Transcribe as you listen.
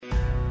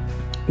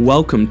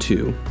Welcome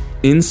to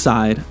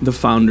Inside the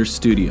Founder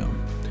Studio.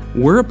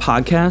 We're a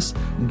podcast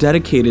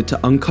dedicated to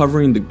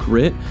uncovering the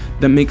grit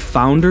that make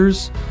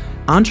founders,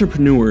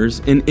 entrepreneurs,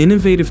 and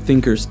innovative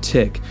thinkers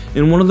tick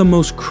in one of the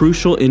most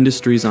crucial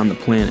industries on the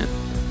planet,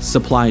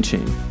 supply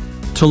chain.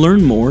 To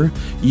learn more,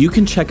 you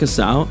can check us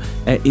out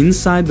at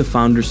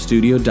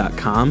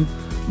insidethefounderstudio.com.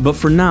 But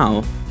for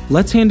now,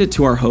 let's hand it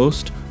to our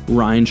host,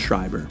 Ryan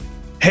Schreiber.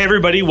 Hey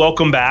everybody,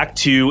 welcome back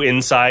to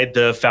Inside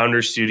the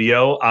Founder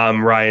Studio.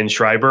 I'm Ryan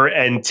Schreiber,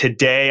 and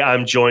today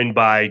I'm joined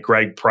by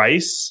Greg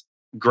Price.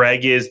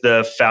 Greg is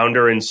the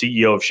founder and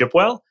CEO of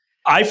Shipwell.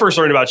 I first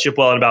learned about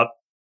Shipwell in about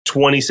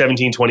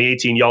 2017,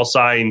 2018. Y'all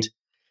signed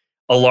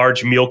a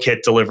large meal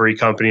kit delivery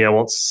company. I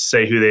won't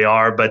say who they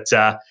are, but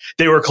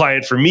they were a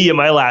client for me at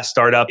my last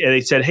startup. And they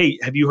said, hey,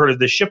 have you heard of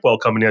this Shipwell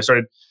company? I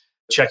started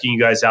checking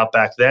you guys out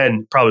back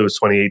then, probably was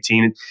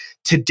 2018.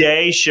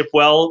 Today,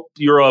 Shipwell,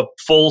 you're a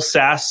full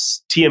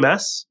SaaS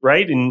TMS,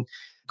 right? And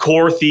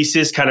core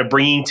thesis, kind of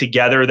bringing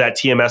together that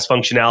TMS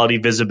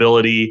functionality,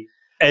 visibility,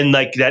 and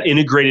like that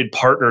integrated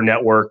partner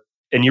network.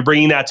 And you're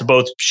bringing that to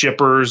both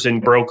shippers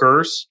and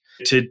brokers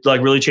to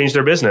like really change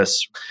their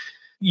business.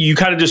 You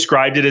kind of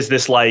described it as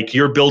this, like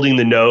you're building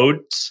the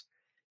nodes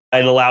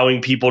and allowing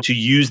people to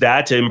use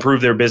that to improve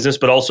their business,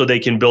 but also they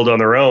can build on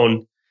their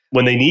own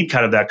when they need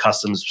kind of that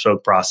custom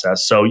bespoke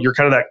process. So you're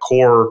kind of that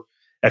core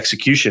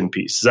execution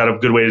piece. Is that a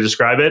good way to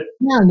describe it?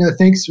 Yeah, no,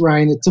 thanks,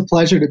 Ryan. It's a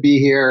pleasure to be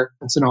here.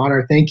 It's an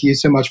honor. Thank you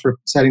so much for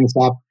setting this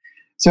up.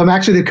 So I'm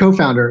actually the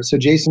co-founder. So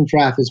Jason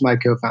Traff is my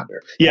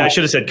co-founder. Yeah, I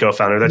should have said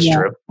co-founder. That's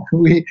true.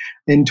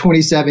 In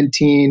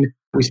 2017,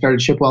 we started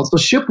Shipwell. So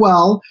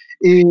Shipwell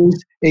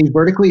is a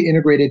vertically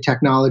integrated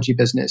technology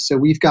business. So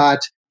we've got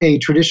a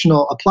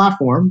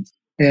platform,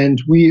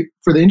 and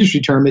for the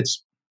industry term,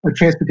 it's a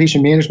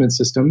transportation management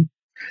system.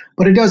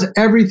 But it does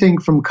everything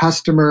from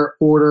customer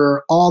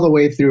order all the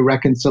way through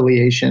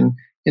reconciliation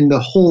in the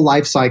whole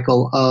life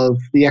cycle of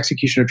the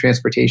execution of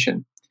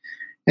transportation.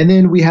 And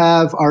then we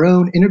have our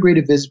own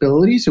integrated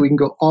visibility, so we can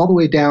go all the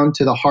way down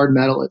to the hard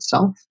metal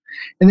itself.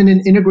 And then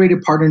an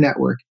integrated partner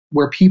network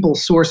where people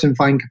source and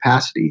find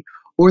capacity,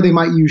 or they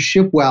might use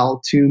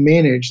Shipwell to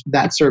manage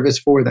that service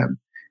for them.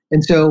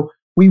 And so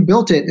we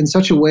built it in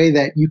such a way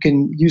that you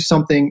can use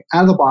something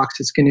out of the box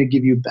that's going to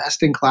give you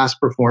best-in-class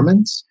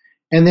performance,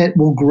 and that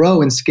will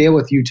grow and scale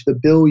with you to the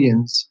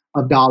billions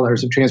of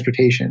dollars of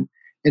transportation.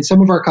 And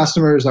some of our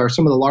customers are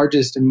some of the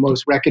largest and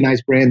most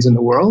recognized brands in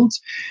the world.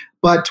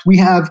 But we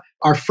have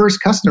our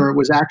first customer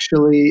was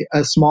actually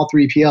a small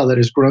 3PL that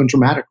has grown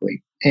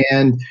dramatically.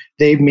 And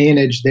they've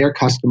managed their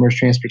customers'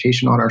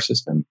 transportation on our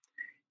system.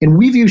 And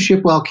we view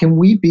Shipwell, can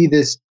we be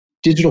this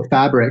digital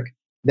fabric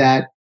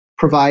that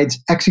provides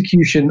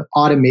execution,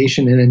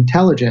 automation, and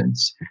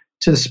intelligence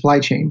to the supply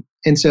chain?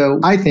 And so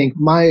I think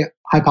my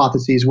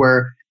hypotheses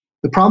were,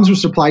 the problems with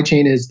supply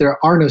chain is there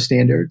are no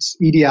standards.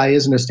 EDI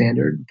isn't a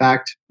standard. In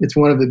fact, it's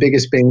one of the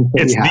biggest pains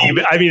that we have.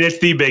 It's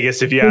the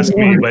biggest if you ask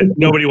me, but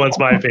nobody wants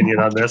my opinion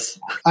on this.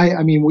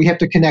 I mean, we have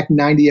to connect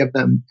 90 of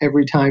them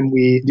every time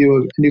we do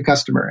a new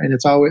customer. And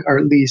it's always, or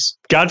at least...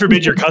 God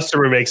forbid your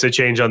customer makes a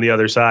change on the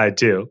other side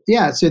too.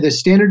 Yeah. So the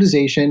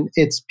standardization,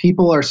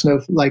 people are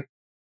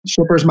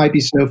shippers might be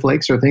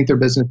snowflakes or think their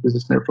business is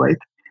a snowflake.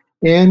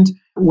 And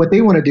what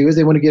they want to do is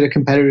they want to get a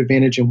competitive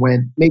advantage and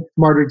win, make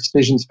smarter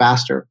decisions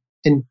faster.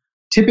 And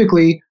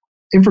typically,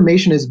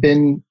 information has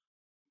been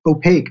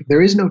opaque. There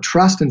is no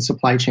trust in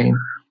supply chain.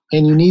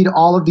 And you need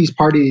all of these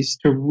parties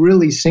to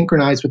really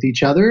synchronize with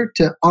each other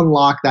to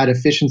unlock that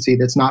efficiency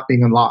that's not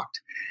being unlocked.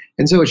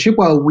 And so at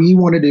Shipwell, we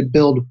wanted to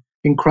build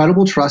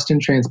incredible trust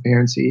and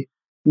transparency.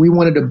 We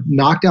wanted to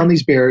knock down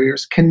these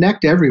barriers,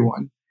 connect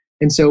everyone.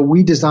 And so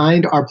we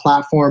designed our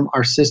platform,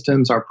 our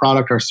systems, our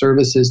product, our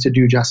services to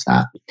do just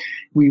that.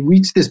 We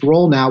reached this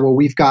role now where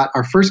we've got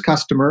our first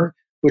customer,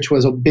 which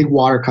was a big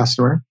water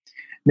customer.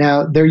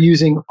 Now they're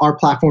using our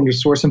platform to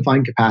source and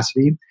find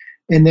capacity.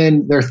 And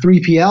then their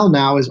 3PL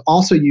now is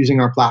also using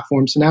our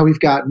platform. So now we've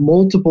got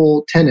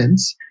multiple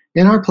tenants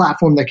in our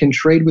platform that can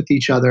trade with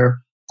each other,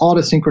 all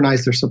to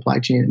synchronize their supply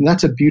chain. And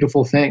that's a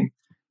beautiful thing.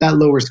 That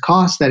lowers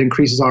costs, that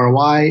increases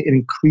ROI, it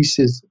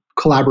increases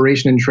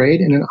collaboration and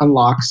trade, and it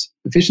unlocks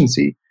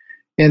efficiency.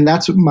 And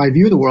that's my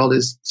view of the world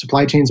is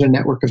supply chains are a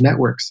network of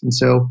networks. And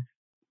so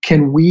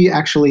can we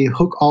actually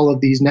hook all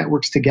of these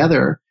networks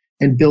together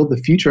and build the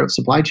future of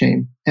supply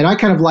chain? And I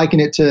kind of liken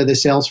it to the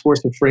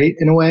Salesforce of freight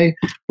in a way,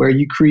 where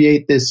you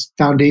create this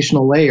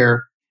foundational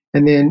layer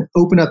and then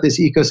open up this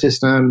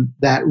ecosystem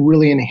that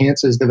really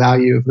enhances the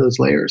value of those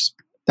layers.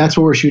 That's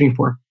what we're shooting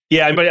for.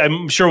 Yeah, but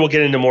I'm sure we'll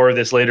get into more of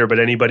this later, but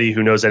anybody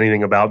who knows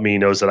anything about me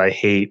knows that I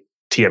hate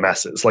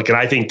TMSs. And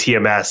I think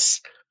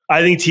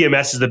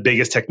TMS is the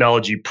biggest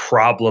technology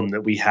problem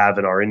that we have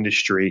in our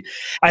industry.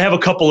 I have a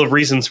couple of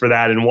reasons for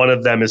that, and one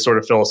of them is sort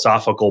of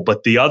philosophical,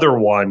 but the other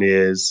one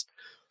is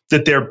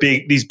that they're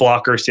these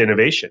blockers to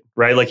innovation,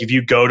 right? Like if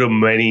you go to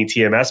many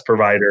TMS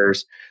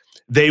providers,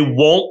 they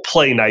won't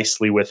play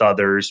nicely with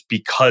others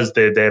because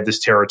they have this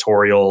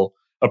territorial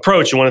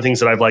approach. And one of the things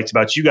that I've liked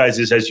about you guys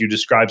is, as you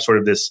describe, sort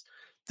of this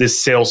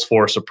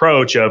Salesforce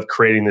approach of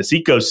creating this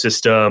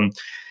ecosystem,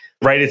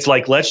 right? It's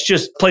like, let's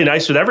just play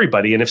nice with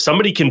everybody. And if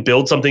somebody can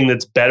build something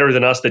that's better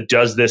than us that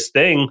does this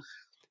thing,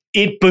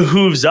 it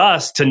behooves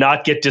us to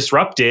not get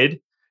disrupted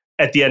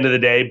at the end of the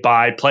day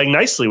by playing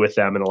nicely with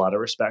them in a lot of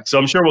respects. So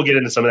I'm sure we'll get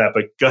into some of that,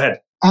 but go ahead.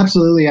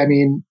 Absolutely. I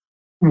mean,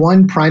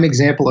 one prime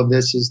example of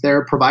this is there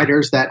are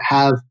providers that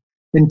have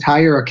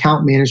entire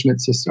account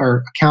management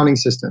or accounting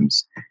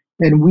systems.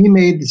 And we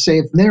made the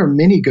save. There are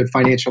many good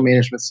financial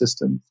management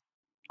systems.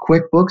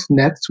 QuickBooks,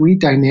 NetSuite,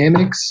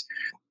 Dynamics,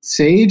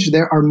 Sage,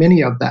 there are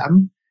many of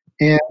them.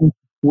 And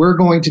we're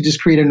going to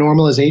just create a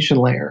normalization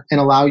layer and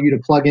allow you to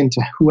plug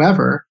into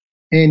whoever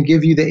and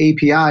give you the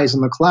APIs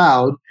in the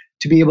cloud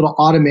to be able to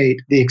automate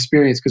the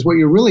experience. Because what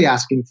you're really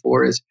asking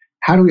for is,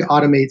 how do we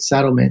automate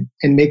settlement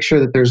and make sure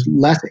that there's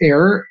less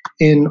error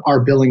in our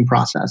billing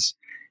process?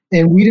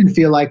 And we didn't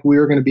feel like we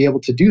were going to be able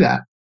to do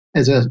that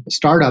as a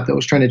startup that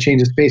was trying to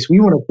change the space. We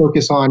want to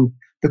focus on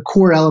the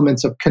core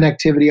elements of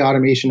connectivity,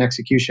 automation,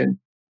 execution,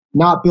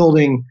 not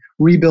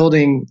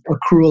rebuilding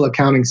accrual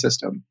accounting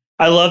system.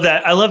 I love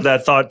that. I love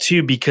that thought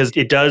too, because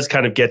it does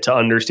kind of get to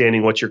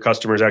understanding what your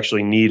customers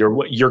actually need or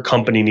what your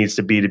company needs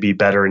to be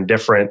better and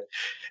different.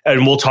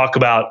 And we'll talk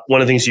about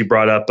one of the things you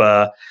brought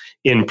up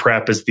in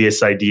prep is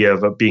this idea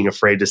of being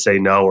afraid to say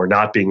no or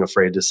not being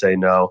afraid to say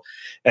no.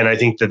 And I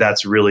think that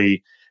that's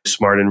really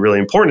smart and really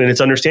important. And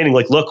it's understanding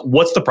like, look,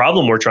 what's the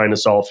problem we're trying to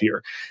solve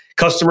here?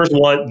 Customers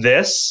want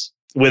this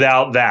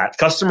without that.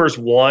 Customers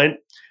want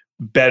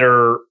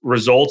better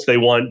results. They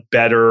want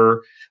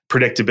better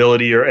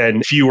predictability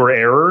and fewer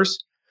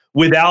errors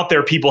without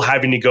their people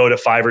having to go to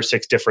 5 or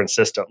 6 different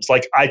systems.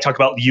 Like I talk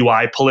about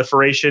UI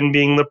proliferation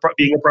being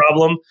a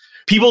problem.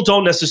 People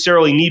don't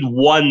necessarily need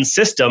one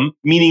system,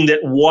 meaning that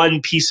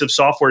one piece of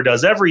software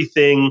does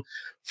everything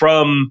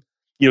from,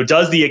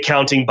 does the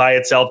accounting by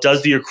itself,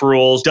 does the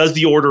accruals, does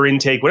the order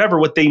intake, whatever.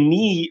 What they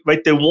need,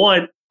 right? They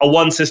want a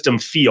one system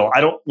feel.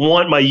 I don't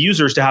want my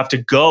users to have to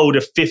go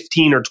to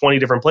 15 or 20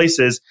 different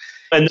places.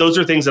 And those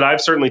are things that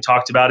I've certainly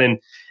talked about and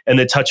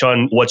that touch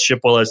on what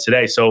Shipwell is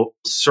today. So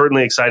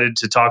certainly excited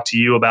to talk to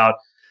you about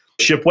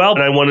Shipwell.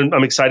 And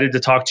I'm excited to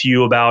talk to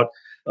you about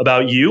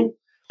you.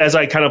 As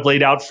I kind of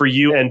laid out for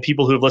you and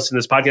people who have listened to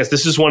this podcast,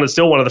 this is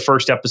still one of the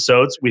first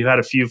episodes. We've had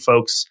a few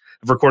folks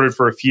have recorded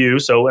for a few,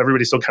 so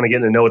everybody's still kind of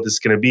getting to know what this is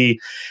going to be.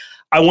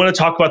 I want to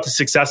talk about the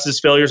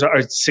successes, failures,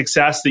 or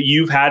success that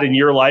you've had in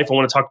your life. I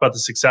want to talk about the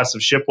success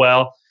of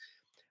Shipwell.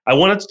 I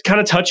want to kind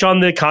of touch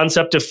on the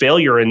concept of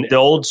failure and the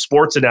old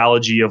sports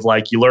analogy of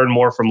like you learn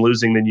more from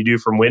losing than you do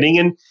from winning,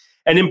 and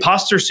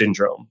imposter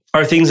syndrome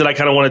are things that I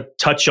kind of want to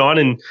touch on.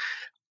 And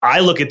I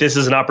look at this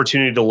as an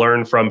opportunity to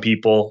learn from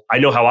people. I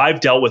know how I've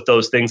dealt with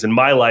those things in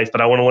my life,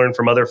 but I want to learn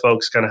from other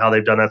folks kind of how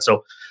they've done that.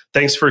 So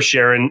thanks for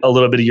sharing a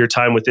little bit of your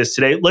time with this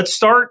today. Let's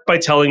start by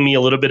telling me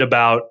a little bit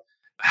about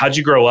how'd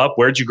you grow up?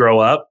 Where'd you grow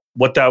up?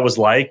 What that was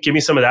like? Give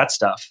me some of that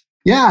stuff.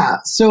 Yeah.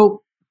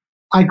 So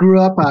I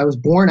was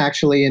born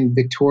actually in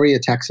Victoria,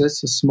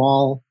 Texas, a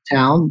small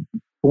town,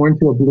 born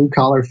to a blue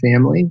collar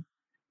family.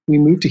 We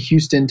moved to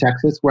Houston,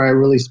 Texas, where I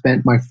really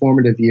spent my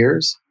formative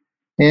years.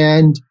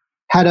 And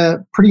had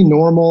a pretty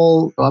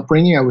normal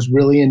upbringing. I was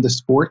really into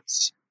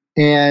sports.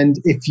 And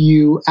if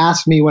you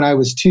asked me when I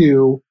was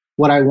 2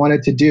 what I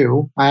wanted to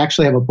do, I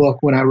actually have a book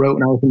when I wrote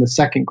when I was in the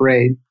 2nd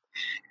grade.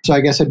 So I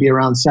guess I'd be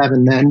around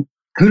 7 then.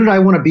 Who did I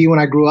want to be when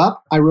I grew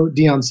up? I wrote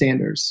Deion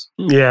Sanders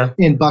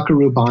in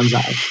Buckaroo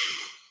Banzai.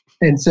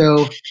 And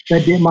so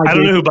that did my... I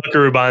don't know who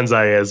Buckaroo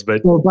Banzai is,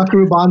 but... Well,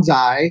 Buckaroo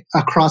Banzai,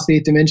 Across the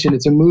 8th Dimension,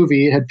 it's a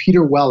movie. It had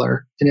Peter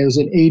Weller, and it was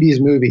an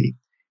 80s movie.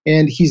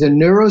 And he's a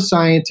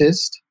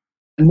neuroscientist,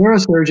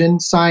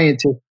 neurosurgeon,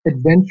 scientist,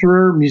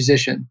 adventurer,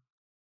 musician.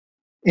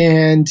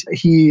 And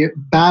he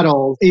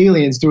battles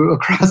aliens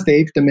across the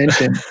 8th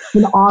dimension. It's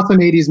an awesome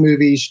 80s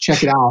movie. You should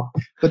check it out.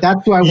 But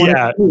that's who I wanted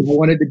to be. I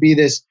wanted to be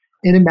this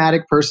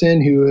enigmatic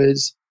person who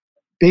is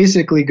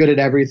basically good at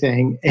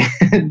everything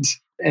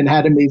and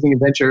had amazing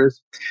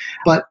adventures.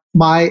 But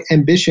my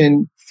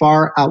ambition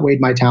far outweighed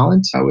my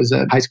talent. I was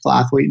a high school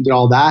athlete and did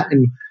all that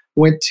and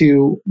went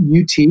to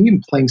UT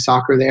and playing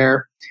soccer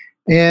there.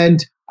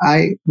 And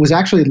I was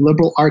actually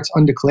liberal arts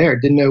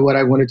undeclared, didn't know what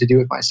I wanted to do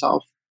with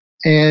myself.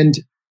 And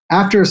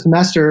after a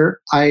semester,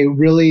 I'm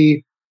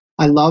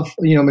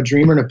a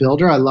dreamer and a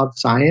builder. I love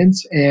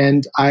science.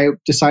 And I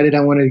decided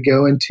I wanted to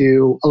go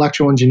into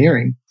electrical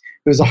engineering.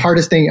 It was the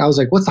hardest thing. I was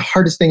like, what's the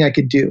hardest thing I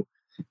could do?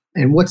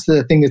 And what's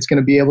the thing that's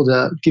going to be able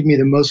to give me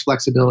the most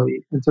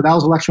flexibility? And so that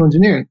was electrical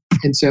engineering.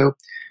 And so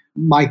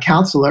my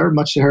counselor,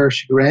 much to her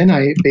chagrin,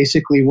 I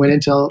basically went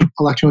into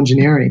electrical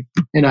engineering.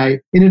 And I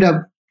ended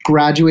up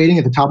graduating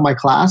at the top of my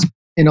class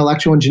in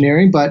electrical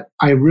engineering, but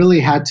I really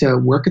had to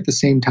work at the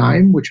same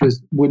time, which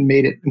was what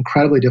made it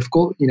incredibly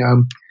difficult.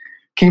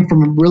 Came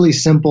from really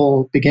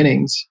simple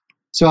beginnings.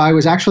 So I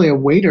was actually a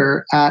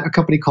waiter at a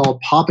company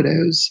called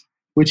Papados,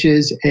 which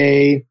is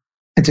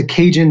it's a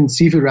Cajun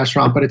seafood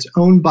restaurant, but it's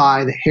owned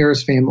by the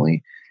Harris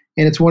family.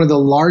 And it's one of the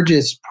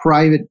largest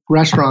private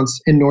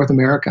restaurants in North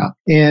America.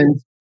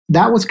 And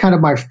that was kind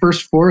of my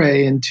first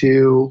foray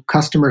into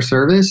customer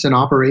service and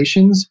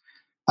operations.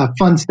 A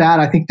fun stat,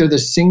 I think they're the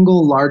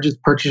single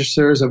largest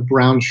purchasers of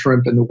brown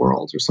shrimp in the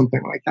world or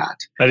something like that.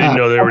 I didn't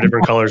know there were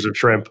different colors of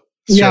shrimp.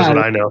 Yeah, Shows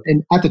what I know.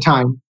 And at the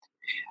time,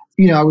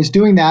 I was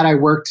doing that.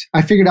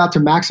 I figured out to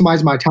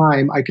maximize my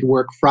time, I could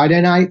work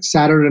Friday night,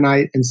 Saturday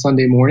night, and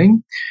Sunday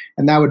morning.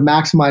 And that would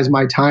maximize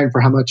my time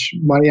for how much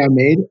money I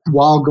made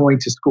while going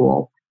to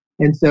school.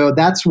 And so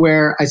that's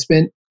where I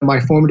spent my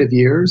formative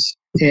years.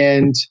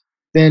 And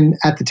then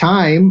at the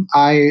time,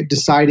 I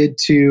decided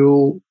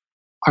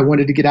I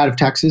wanted to get out of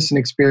Texas and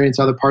experience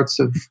other parts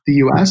of the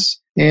US.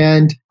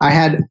 And I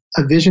had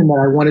a vision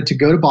that I wanted to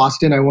go to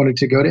Boston, I wanted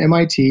to go to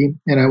MIT,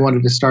 and I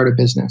wanted to start a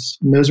business.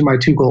 And those are my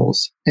two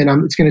goals. And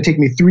it's going to take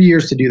me 3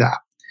 years to do that.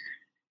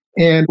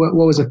 And what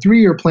was a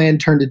 3-year plan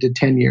turned into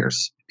 10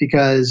 years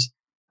because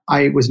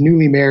I was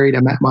newly married.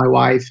 I met my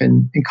wife,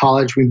 and in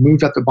college, we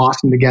moved up to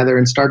Boston together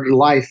and started a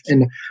life.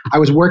 And I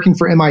was working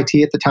for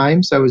MIT at the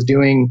time. So I was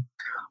doing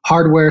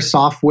hardware,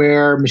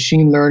 software,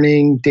 machine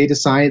learning, data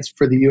science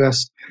for the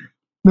US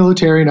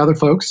military and other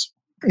folks.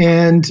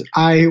 And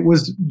I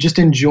was just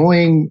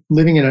enjoying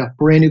living in a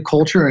brand new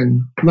culture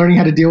and learning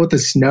how to deal with the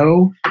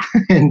snow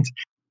and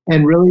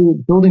really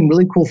building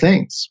really cool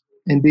things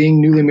and being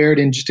newly married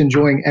and just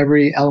enjoying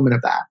every element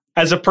of that.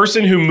 As a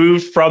person who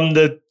moved from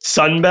the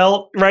Sun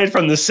Belt, right,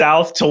 from the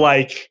South to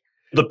like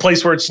the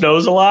place where it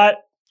snows a lot,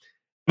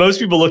 most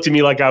people looked at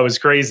me like I was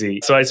crazy.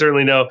 So I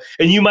certainly know.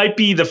 And you might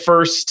be the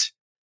first,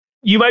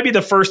 now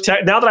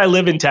that I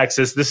live in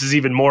Texas, this is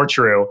even more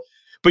true.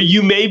 But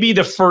you may be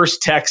the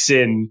first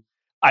Texan,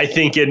 I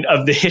think,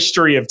 of the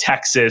history of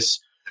Texas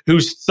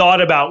who's thought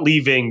about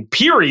leaving,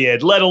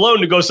 period, let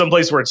alone to go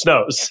someplace where it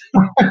snows.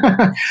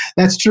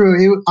 That's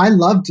true. I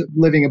loved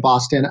living in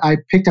Boston. I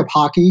picked up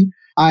hockey.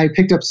 I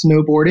picked up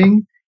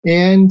snowboarding.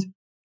 And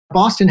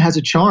Boston has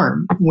a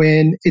charm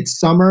when it's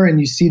summer and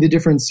you see the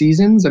different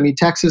seasons. I mean,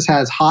 Texas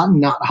has hot and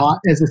not hot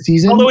as a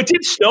season. Although it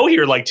did snow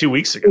here like 2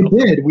 weeks ago.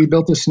 It did. We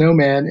built a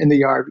snowman in the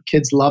yard.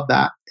 Kids love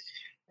that.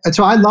 And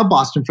so I love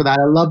Boston for that.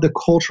 I love the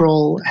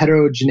cultural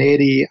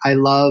heterogeneity. I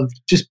loved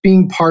just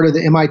being part of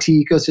the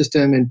MIT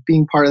ecosystem and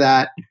being part of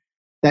that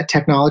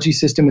technology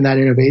system and that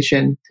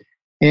innovation.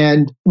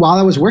 And while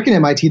I was working at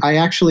MIT, I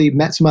actually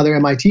met some other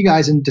MIT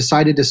guys and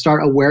decided to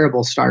start a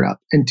wearable startup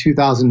in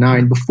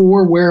 2009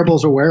 before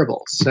wearables were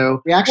wearables.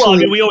 So we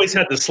actually... we always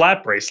had the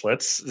slap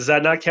bracelets. Does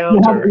that not count?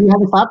 We had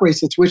the slap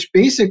bracelets, which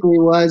basically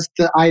was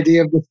the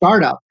idea of the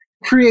startup.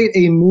 Create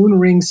a moon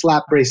ring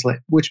slap bracelet,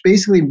 which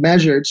basically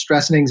measured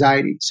stress and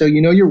anxiety. So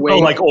your weight. Oh,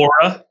 like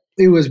Aura?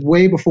 It was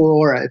way before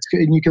Aura.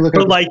 And you can look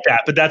at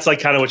that, but that's like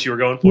kind of what you were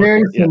going for.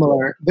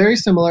 Very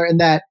similar in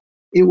that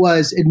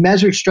it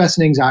measured stress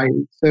and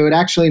anxiety. So it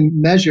actually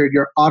measured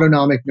your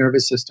autonomic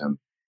nervous system,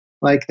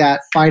 like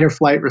that fight or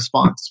flight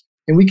response.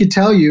 And we could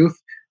tell you if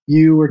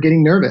you were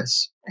getting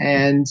nervous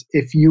and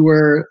if you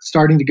were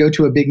starting to go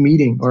to a big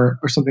meeting or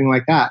something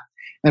like that.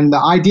 And the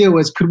idea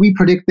was, could we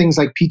predict things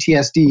like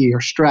PTSD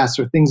or stress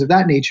or things of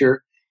that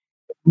nature,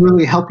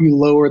 really help you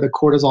lower the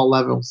cortisol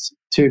levels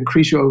to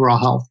increase your overall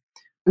health?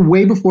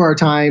 Way before our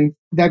time,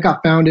 that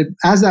got founded.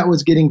 As that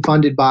was getting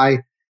funded by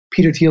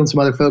Peter Thiel and some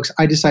other folks,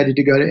 I decided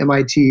to go to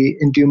MIT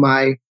and do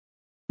my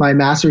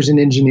master's in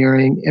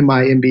engineering and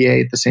my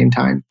MBA at the same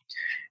time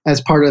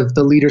as part of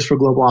the Leaders for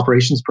Global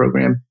Operations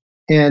program.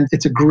 And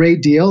it's a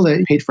great deal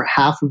that paid for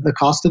half of the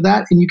cost of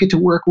that. And you get to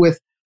work with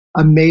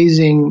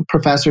amazing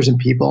professors and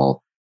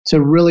people to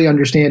really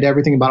understand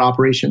everything about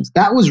operations.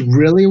 That was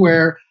really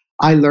where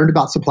I learned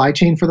about supply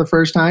chain for the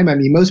first time. I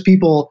mean, most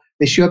people,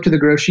 they show up to the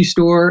grocery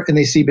store and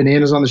they see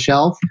bananas on the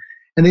shelf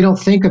and they don't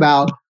think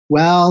about,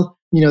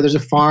 there's a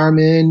farm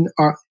in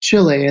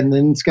Chile and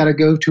then it's got to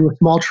go to a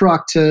small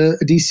truck to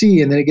a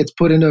DC and then it gets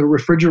put in a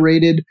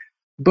refrigerated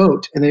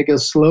boat and then it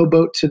goes slow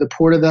boat to the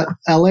port of the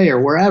LA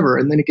or wherever.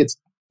 And then it gets,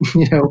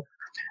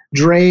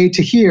 dray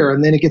to here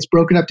and then it gets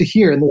broken up to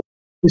here. And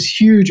this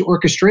huge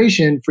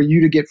orchestration for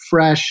you to get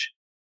fresh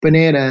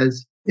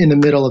bananas in the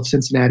middle of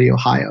Cincinnati,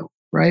 Ohio,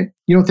 right?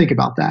 You don't think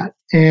about that.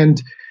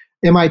 And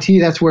MIT,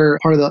 that's where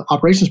part of the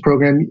operations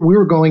program, we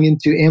were going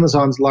into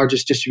Amazon's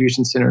largest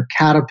distribution center,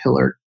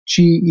 Caterpillar,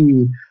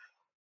 GE,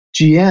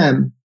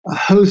 GM,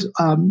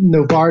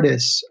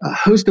 Novartis, a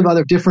host of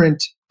other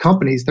different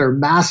companies that are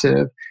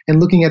massive,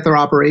 and looking at their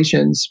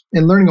operations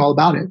and learning all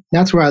about it.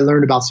 That's where I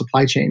learned about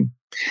supply chain.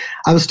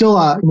 I was still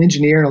an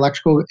engineer, an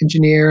electrical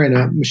engineer and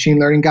a machine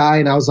learning guy.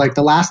 And I was like,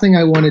 the last thing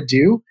I want to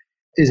do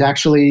is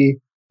actually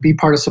be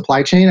part of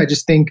supply chain. I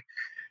just think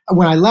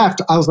when I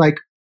left, I was like,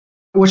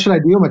 what should I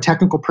do? I'm a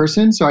technical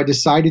person. So I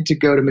decided to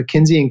go to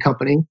McKinsey &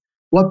 Company.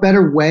 What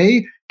better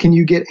way can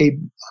you get a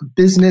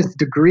business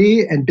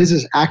degree and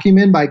business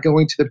acumen by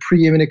going to the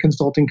preeminent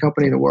consulting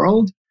company in the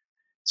world?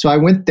 So I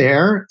went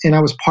there and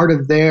I was part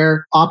of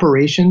their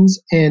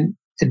operations and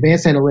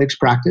advanced analytics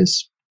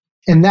practice.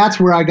 And that's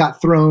where I got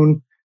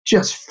thrown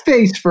just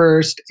face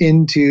first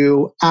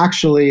into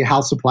actually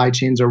how supply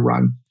chains are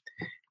run.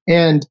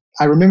 And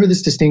I remember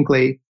this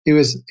distinctly. It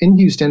was in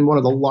Houston, one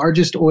of the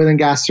largest oil and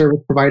gas service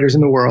providers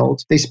in the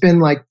world. They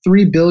spend like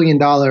 $3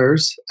 billion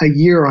a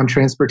year on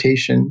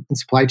transportation and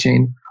supply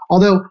chain.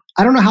 Although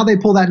I don't know how they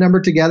pull that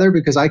number together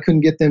because I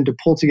couldn't get them to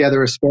pull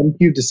together a spend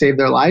cube to save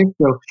their life.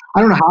 So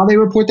I don't know how they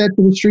report that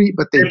to the street,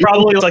 but they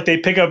probably like they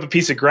pick up a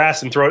piece of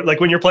grass and throw it, like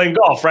when you're playing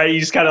golf, right? You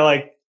just kind of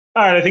like,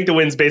 all right, I think the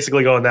wind's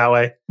basically going that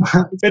way.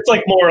 It's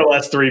like more or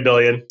less 3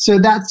 billion. So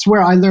that's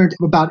where I learned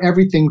about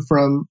everything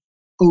from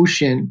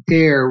ocean,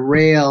 air,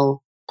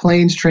 rail,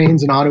 planes,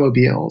 trains, and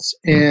automobiles.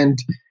 And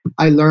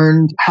I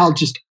learned how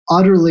just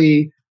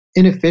utterly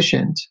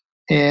inefficient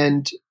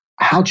and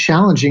how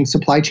challenging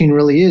supply chain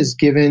really is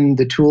given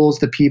the tools,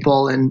 the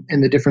people, and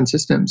the different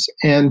systems.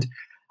 And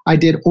I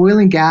did oil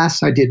and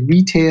gas, I did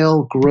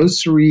retail,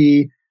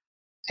 grocery,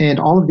 and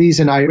all of these.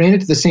 And I ran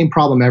into the same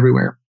problem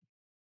everywhere.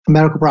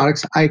 Medical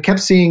products, I kept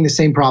seeing the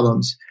same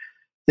problems.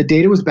 The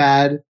data was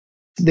bad.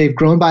 They've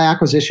grown by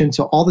acquisition.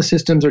 So all the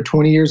systems are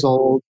 20 years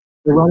old.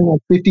 They're running on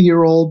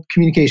 50-year-old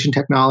communication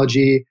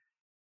technology.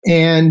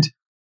 And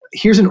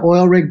here's an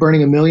oil rig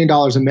burning $1 million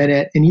a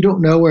minute, and you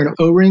don't know where an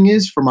O-ring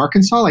is from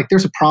Arkansas. Like,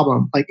 there's a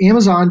problem. Like,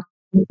 Amazon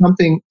put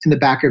something in the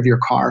back of your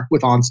car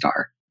with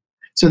OnStar.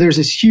 So there's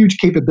this huge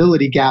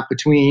capability gap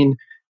between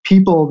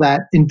people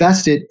that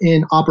invested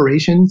in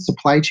operations,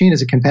 supply chain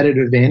as a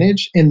competitive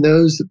advantage, and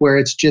those where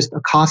it's just a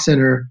cost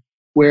center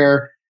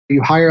where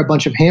you hire a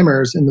bunch of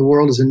hammers and the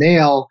world is a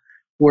nail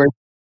where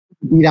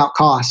you beat out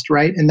cost,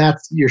 right? And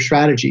that's your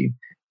strategy.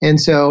 And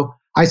so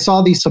I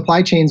saw these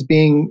supply chains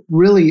being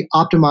really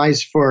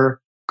optimized for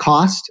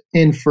cost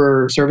and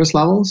for service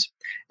levels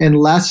and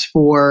less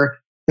for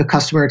the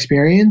customer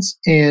experience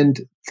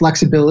and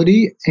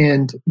flexibility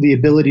and the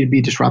ability to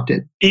be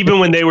disrupted. Even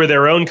when they were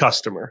their own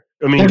customer.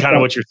 I mean, kind of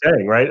what you're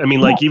saying, right? I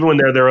mean, like even when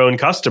they're their own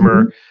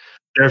customer,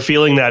 they're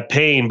feeling that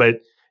pain, but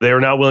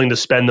they're not willing to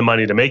spend the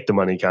money to make the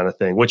money kind of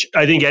thing, which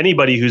I think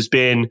anybody who's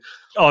been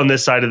on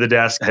this side of the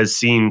desk has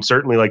seen.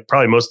 Certainly, like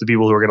probably most of the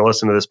people who are going to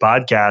listen to this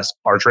podcast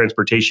are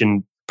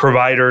transportation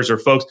providers or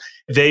folks.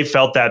 They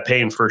felt that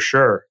pain for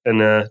sure. And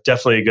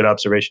definitely a good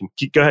observation.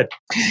 Go ahead.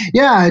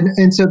 Yeah.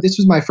 And so this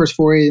was my first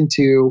foray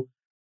into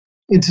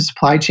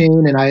supply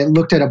chain. And I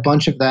looked at a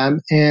bunch of them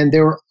and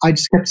I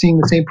just kept seeing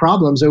the same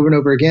problems over and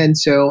over again.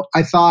 So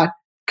I thought,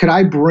 could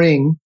I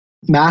bring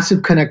massive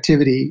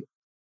connectivity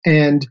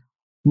and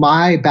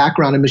my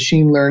background in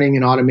machine learning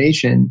and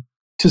automation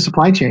to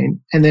supply chain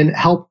and then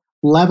help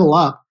level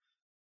up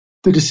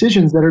the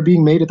decisions that are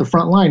being made at the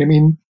front line? I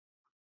mean,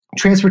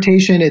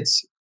 transportation,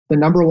 it's the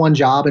number one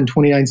job in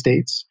 29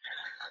 states.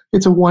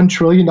 It's a $1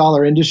 trillion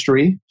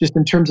industry just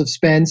in terms of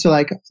spend. So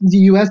like the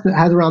US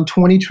has around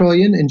 20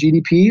 trillion in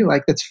GDP,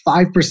 like that's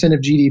 5%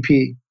 of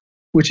GDP,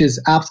 which is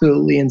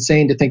absolutely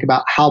insane to think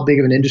about how big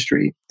of an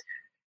industry.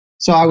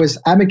 So I was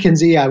at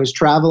McKinsey, I was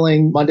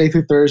traveling Monday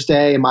through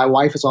Thursday, and my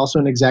wife is also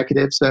an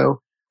executive.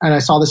 And I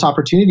saw this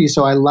opportunity.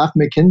 So I left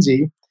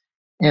McKinsey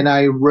and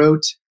I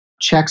wrote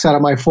checks out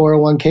of my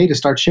 401k to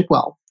start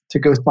Shipwell to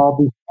go solve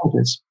these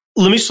challenges.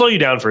 Let me slow you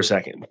down for a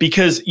second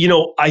because,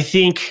 I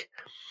think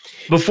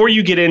before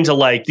you get into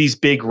like these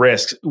big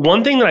risks,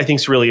 one thing that I think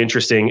is really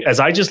interesting, as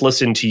I just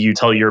listened to you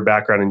tell your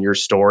background and your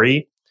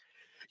story,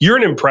 you're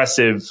an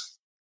impressive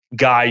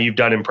guy. You've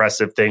done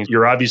impressive things.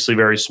 You're obviously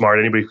very smart.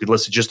 Anybody who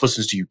just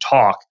listens to you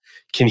talk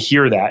can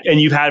hear that. And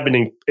you've had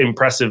an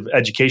impressive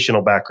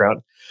educational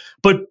background.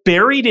 But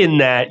buried in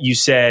that, you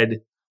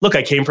said, look,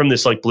 I came from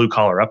this like blue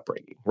collar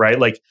upbringing, right?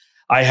 Like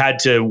I had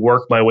to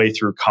work my way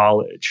through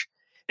college.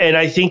 And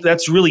I think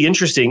that's really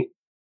interesting.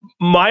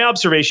 My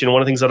observation,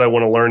 one of the things that I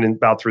want to learn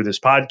about through this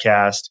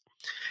podcast,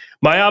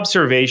 my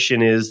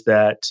observation is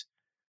that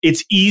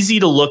it's easy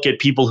to look at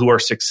people who are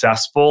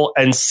successful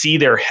and see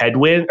their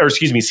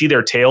see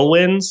their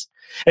tailwinds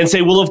and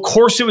say, well, of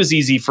course it was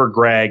easy for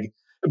Greg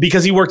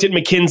because he worked at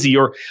McKinsey,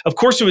 or of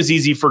course it was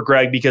easy for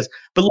Greg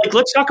but like,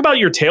 let's talk about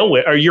your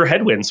tailwind or your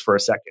headwinds for a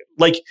second.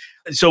 Like,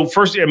 so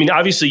first, I mean,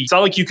 obviously it's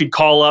not like you could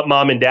call up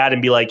mom and dad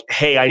and be like,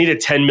 hey, I need a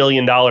 $10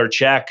 million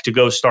check to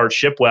go start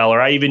Shipwell, or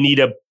I even need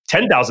a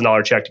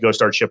 $10,000 check to go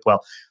start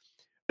Shipwell.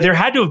 There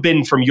had to have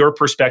been, from your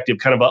perspective,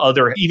 kind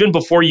of even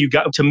before you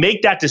got to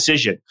make that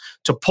decision,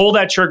 to pull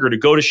that trigger, to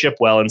go to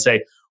Shipwell and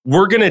say,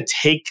 we're going to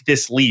take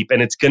this leap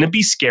and it's going to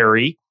be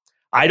scary.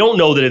 I don't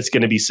know that it's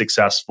going to be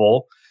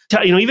successful.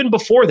 Even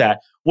before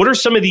that, what are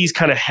some of these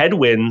kind of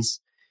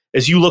headwinds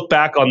as you look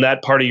back on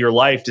that part of your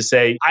life to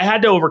say, I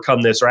had to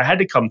overcome this, or I had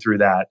to come through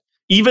that,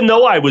 even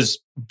though I was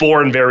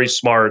born very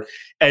smart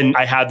and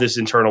I had this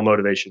internal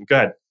motivation? Go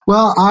ahead.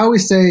 Well, I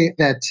always say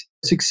that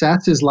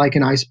success is like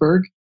an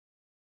iceberg.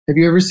 Have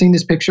you ever seen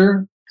this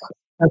picture?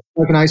 That's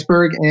like an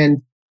iceberg.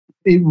 And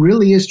it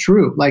really is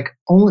true. Like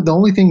the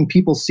only thing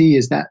people see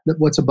is that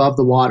what's above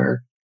the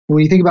water. And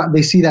when you think about it,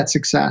 they see that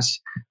success.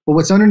 But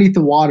what's underneath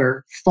the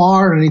water,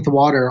 far underneath the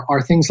water,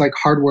 are things like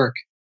hard work,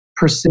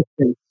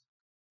 persistence,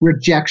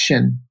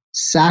 rejection,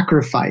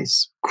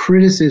 sacrifice,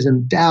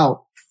 criticism,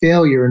 doubt,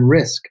 failure, and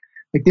risk.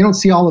 Like they don't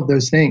see all of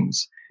those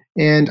things.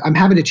 And I'm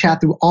happy to chat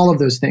through all of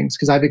those things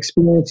because I've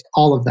experienced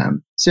all of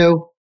them.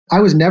 So I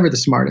was never the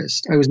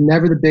smartest. I was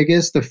never the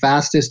biggest, the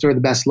fastest, or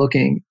the best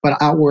looking, but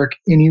outwork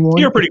anyone.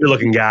 You're a pretty good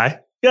looking guy.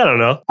 Yeah, I don't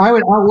know. I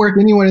would outwork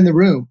anyone in the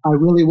room. I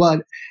really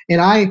would.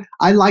 And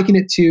I liken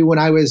it to when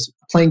I was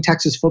playing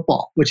Texas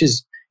football, which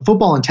is,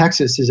 football in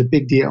Texas is a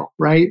big deal,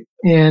 right?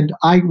 And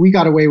we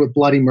got away with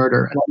bloody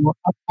murder. And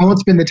I won't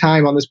spend the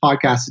time on this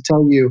podcast to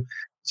tell you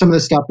some of the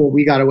stuff that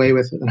we got away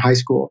with in high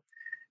school.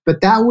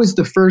 But that was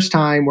the first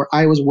time where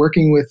I was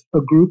working with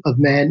a group of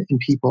men and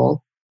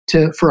people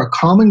for a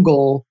common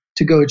goal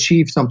to go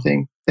achieve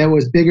something that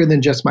was bigger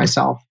than just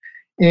myself.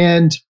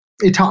 And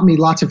it taught me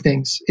lots of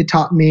things. It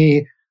taught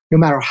me no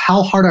matter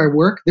how hard I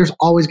work, there's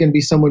always going to be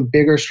someone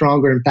bigger,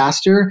 stronger, and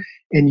faster,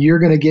 and you're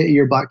going to get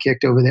your butt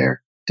kicked over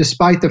there,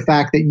 despite the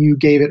fact that you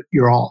gave it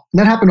your all. And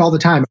that happened all the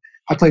time.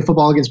 I play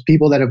football against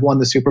people that have won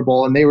the Super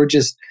Bowl, and they were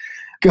just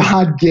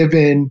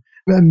God-given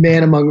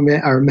man among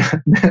men, or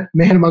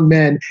man among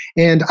men.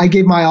 And I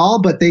gave my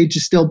all, but they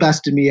just still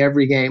bested me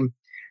every game.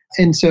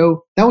 And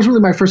so that was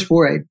really my first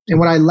foray. And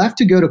when I left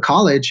to go to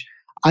college,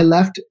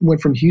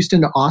 went from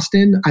Houston to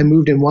Austin. I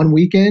moved in one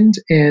weekend,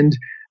 and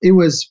it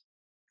was,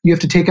 you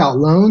have to take out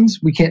loans.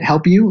 We can't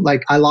help you.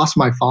 Like, I lost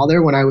my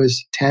father when I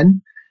was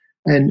 10.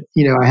 And,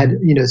 I had,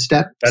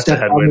 That's a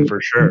headwind for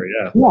sure.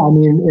 Yeah. Yeah. I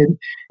mean,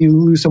 you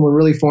lose someone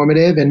really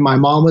formative. And my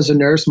mom was a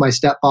nurse. My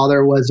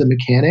stepfather was a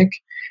mechanic,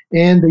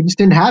 and they just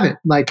didn't have it.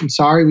 Like, I'm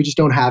sorry, we just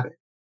don't have it.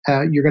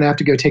 You're going to have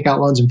to go take out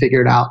loans and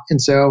figure it out.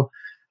 And so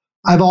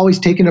I've always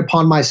taken it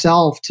upon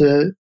myself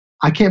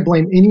I can't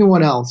blame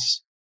anyone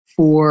else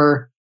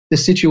for the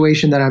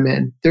situation that I'm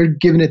in. They're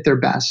giving it their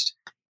best.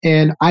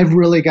 And I've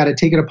really got to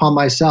take it upon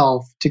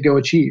myself to go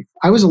achieve.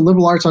 I was a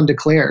liberal arts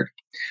undeclared.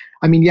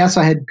 I mean, yes,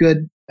 I had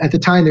good, at the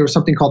time, there was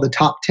something called the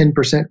top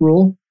 10%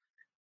 rule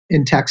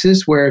in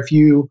Texas, where if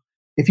you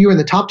were in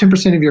the top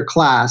 10% of your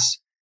class,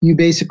 you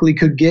basically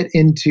could get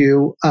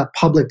into a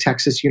public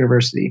Texas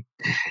university.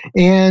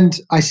 And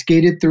I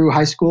skated through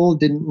high school,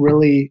 didn't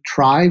really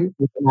try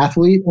with an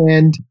athlete,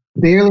 and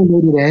barely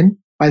made it in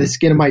by the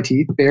skin of my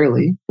teeth,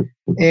 barely.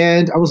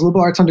 And I was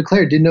liberal arts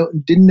undeclared,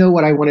 didn't know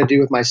what I want to do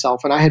with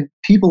myself. And I had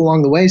people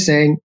along the way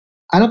saying,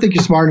 I don't think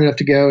you're smart enough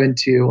to go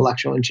into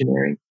electrical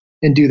engineering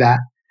and do that.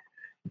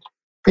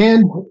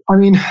 And I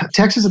mean,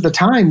 Texas at the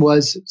time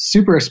was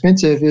super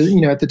expensive.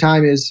 At the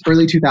time is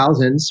early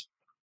 2000s.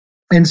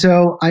 And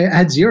so I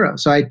had zero.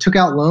 So I took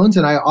out loans,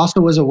 and I also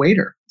was a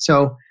waiter.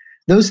 So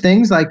those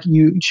things, like,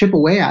 you chip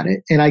away at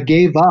it, and I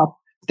gave up.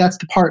 That's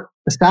the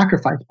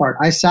sacrifice part.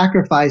 I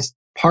sacrificed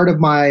part of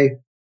my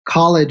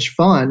college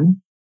fund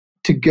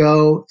to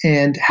go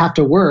and have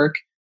to work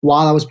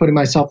while I was putting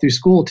myself through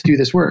school to do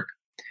this work.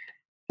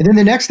 And then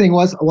the next thing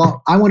was,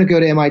 well, I want to go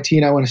to MIT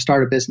and I want to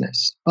start a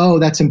business. Oh,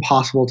 that's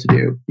impossible to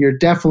do. You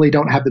definitely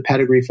don't have the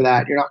pedigree for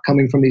that. You're not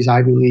coming from these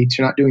Ivy Leagues.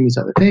 You're not doing these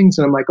other things.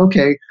 And I'm like,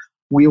 okay,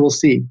 we will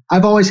see.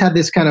 I've always had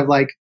this kind of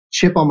like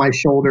chip on my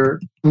shoulder,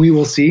 we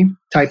will see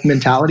type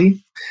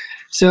mentality.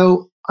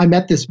 So I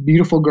met this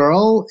beautiful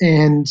girl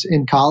in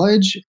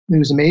college. It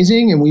was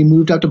amazing. And we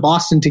moved up to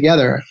Boston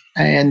together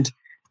and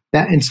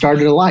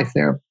started a life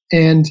there.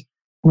 And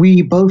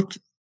we both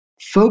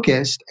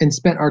focused and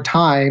spent our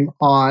time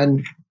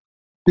on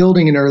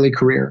building an early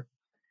career.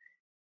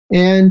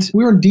 And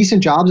we were in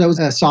decent jobs. I was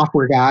a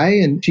software guy,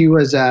 and she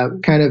was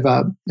kind of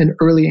an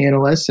early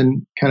analyst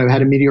and kind of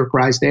had a meteoric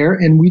rise there.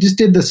 And we just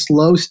did the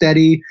slow,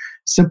 steady,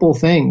 simple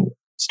thing.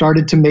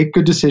 Started to make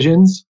good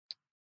decisions.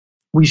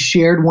 We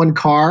shared one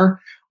car.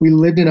 We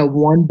lived in a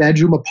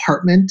one-bedroom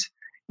apartment,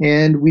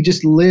 and we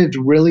just lived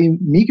really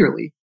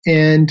meagerly.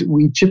 And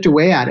we chipped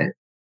away at it.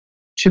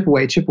 Chip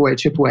away.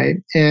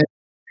 And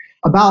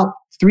about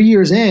 3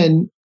 years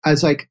in, I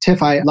was like,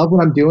 Tiff, I love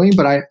what I'm doing,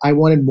 but I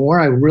wanted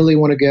more. I really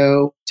want to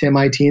go to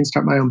MIT and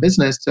start my own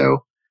business.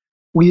 So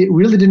we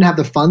really didn't have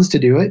the funds to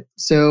do it.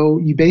 So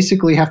you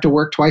basically have to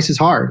work twice as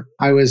hard.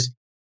 I was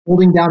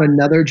holding down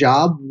another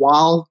job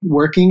while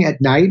working at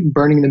night and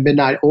burning the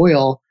midnight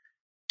oil,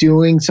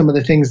 doing some of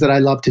the things that I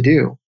love to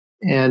do.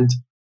 And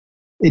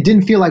it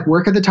didn't feel like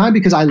work at the time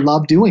because I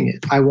loved doing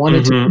it. I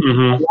wanted I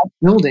loved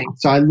building.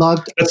 So I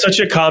loved. That's such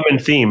a common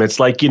theme. It's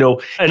like,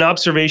 an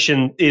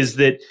observation is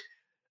that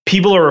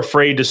people are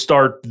afraid to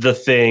start the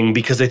thing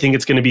because they think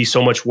it's going to be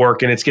so much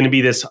work, and it's going to be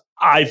this,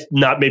 I'm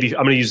going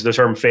to use the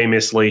term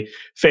famously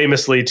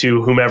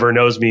to whomever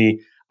knows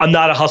me, I'm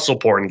not a hustle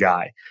porn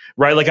guy,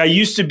 right? Like, I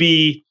used to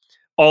be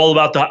all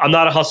about I'm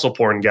not a hustle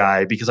porn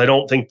guy because I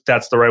don't think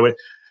that's the right way.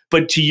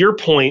 But to your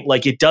point,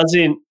 like, it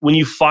doesn't, when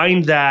you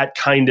find that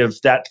kind of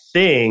that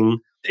thing,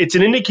 it's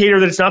an indicator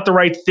that it's not the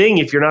right thing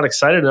if you're not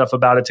excited enough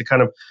about it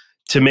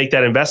to make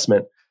that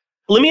investment.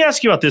 Let me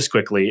ask you about this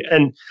quickly.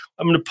 And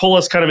I'm going to pull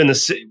us kind of in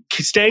this,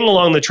 staying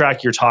along the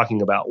track you're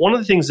talking about. One of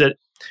the things that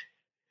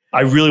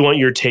I really want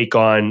your take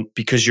on,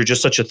 because you're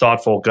just such a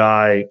thoughtful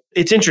guy,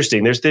 it's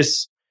interesting. There's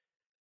this,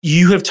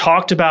 you have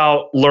talked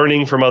about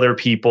learning from other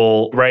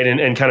people, right?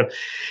 And kind of,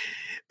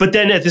 but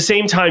then at the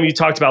same time, you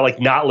talked about like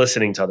not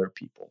listening to other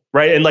people,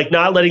 right? And like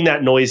not letting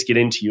that noise get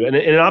into you. And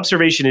an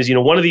observation is,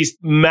 one of these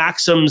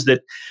maxims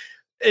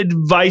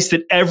advice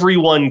that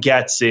everyone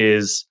gets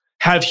is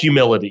have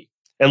humility.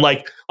 And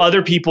like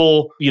other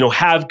people,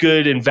 have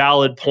good and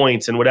valid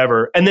points and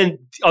whatever. And then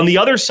on the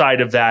other side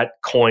of that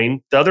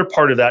coin, the other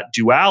part of that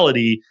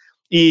duality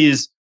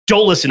is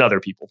don't listen to other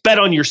people, bet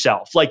on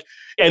yourself,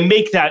 and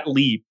make that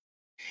leap.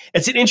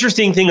 It's an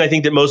interesting thing, I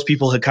think, that most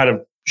people have kind of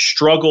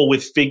struggle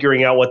with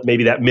figuring out what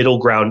maybe that middle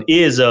ground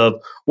is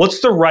of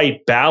what's the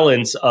right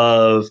balance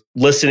of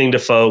listening to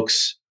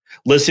folks,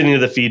 listening to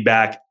the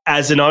feedback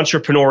as an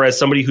entrepreneur, as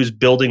somebody who's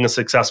building a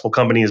successful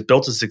company, has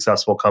built a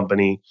successful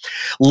company,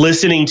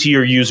 listening to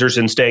your users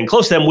and staying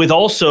close to them, with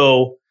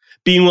also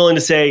being willing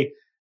to say,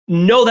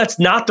 no, that's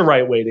not the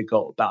right way to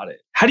go about it.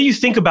 How do you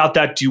think about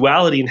that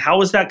duality, and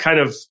how is that kind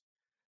of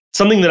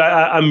something that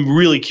I'm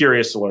really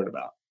curious to learn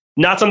about?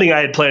 Not something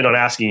I had planned on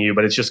asking you,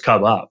 but it's just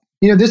come up.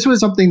 This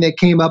was something that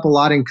came up a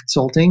lot in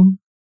consulting,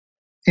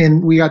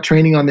 and we got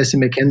training on this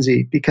in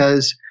McKinsey,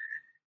 because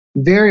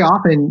very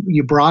often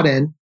you brought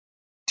in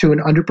to an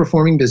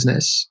underperforming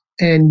business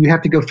and you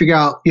have to go figure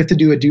out, you have to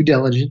do a due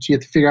diligence, you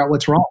have to figure out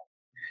what's wrong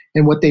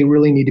and what they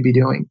really need to be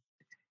doing.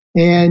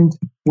 And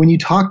when you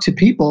talk to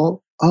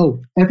people, oh,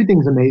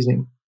 everything's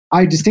amazing.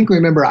 I distinctly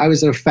remember I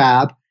was at a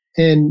fab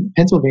in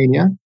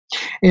Pennsylvania,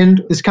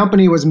 and this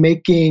company was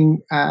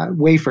making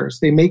wafers.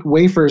 They make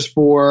wafers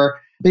for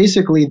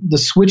basically the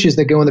switches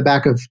that go in the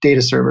back of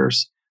data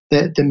servers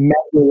that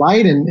measure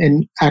light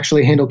and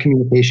actually handle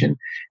communication.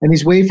 And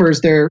these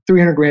wafers, they're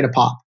 $300,000 a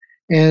pop.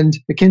 And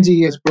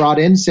McKinsey is brought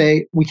in to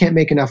say, we can't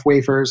make enough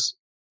wafers.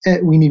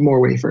 We need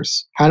more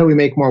wafers. How do we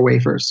make more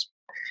wafers?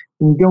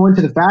 And you go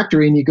into the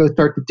factory and you go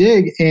start to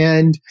dig,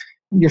 and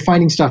you're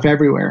finding stuff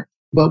everywhere.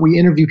 But we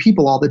interview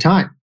people all the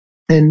time.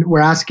 And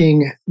we're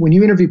asking, when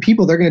you interview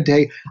people, they're going to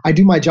say, I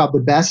do my job the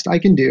best I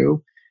can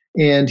do.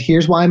 And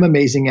here's why I'm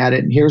amazing at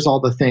it. And here's all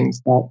the things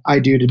that I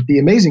do to be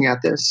amazing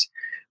at this.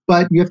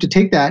 But you have to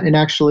take that and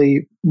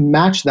actually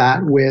match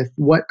that with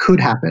what could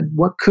happen,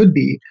 what could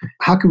be,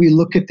 how can we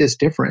look at this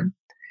different,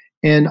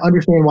 and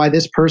understand why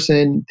this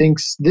person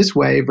thinks this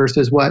way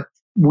versus what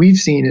we've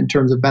seen in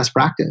terms of best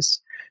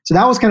practice. So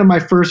that was kind of my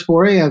first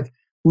foray of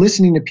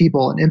listening to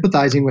people and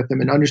empathizing with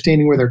them and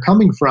understanding where they're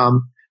coming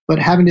from, but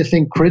having to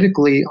think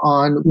critically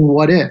on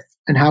what if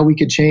and how we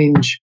could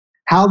change,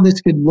 how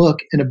this could look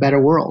in a better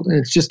world. And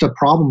it's just a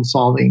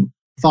problem-solving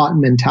thought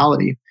and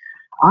mentality.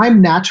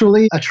 I'm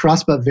naturally a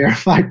trust but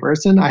verify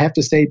person, I have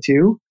to say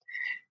too.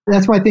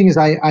 That's my thing, is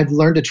I've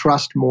learned to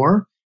trust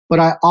more, but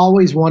I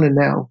always want to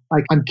know.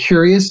 Like, I'm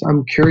curious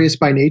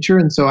by nature,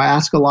 and so I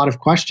ask a lot of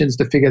questions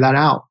to figure that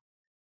out.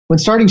 When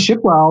starting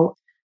Shipwell,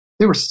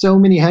 there were so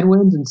many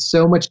headwinds and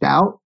so much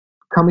doubt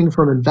coming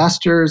from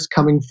investors,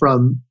 coming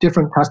from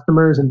different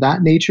customers and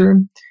that nature.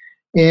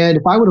 And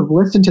if I would have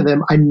listened to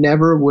them, I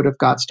never would have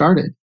got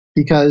started,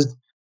 because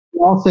they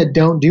all said,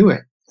 don't do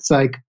it. It's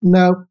like,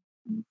 no,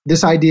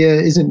 this idea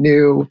isn't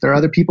new. There are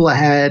other people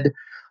ahead,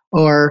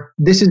 or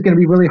this is going to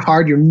be really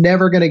hard. You're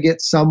never going to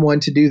get someone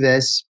to do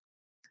this.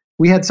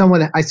 We had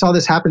someone, I saw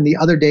this happen the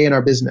other day in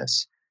our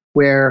business,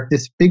 where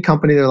this big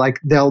company, they're like,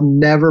 they'll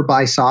never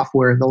buy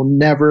software. They'll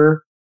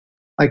never,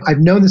 like, I've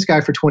known this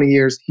guy for 20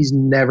 years. He's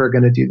never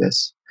going to do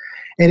this.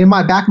 And in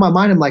my back of my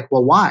mind, I'm like,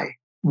 well, why?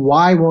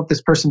 Why won't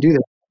this person do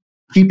this?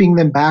 Keeping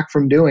them back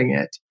from doing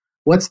it.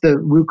 What's the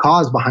root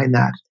cause behind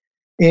that?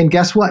 And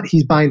guess what?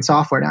 He's buying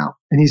software now,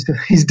 and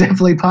he's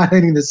definitely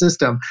piloting the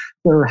system.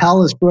 So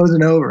hell is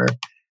frozen over.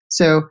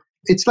 So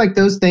it's like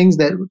those things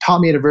that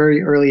taught me at a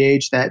very early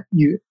age that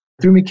you,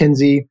 through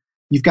McKinsey,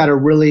 you've got to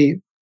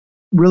really,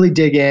 really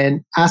dig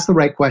in, ask the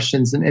right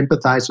questions, and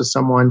empathize with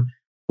someone.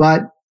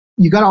 But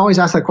you got to always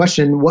ask that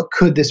question: what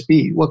could this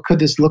be? What could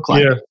this look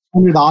like? Yeah.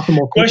 Under the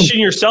optimal question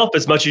yourself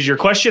as much as you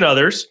question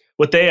others,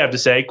 what they have to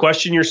say.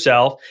 Question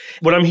yourself.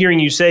 What I'm hearing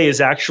you say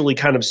is actually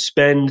kind of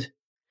spend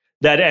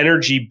that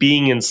energy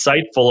being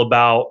insightful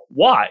about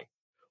why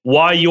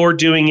you're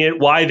doing it,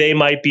 why they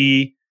might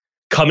be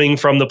coming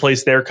from the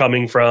place they're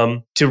coming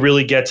from, to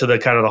really get to the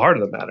kind of the heart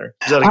of the matter.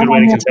 Is that a good way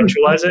to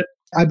conceptualize it?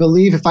 I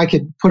believe if I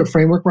could put a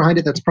framework behind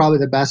it, that's probably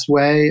the best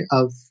way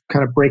of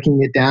kind of breaking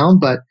it down.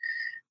 But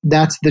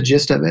that's the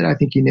gist of it. I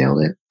think you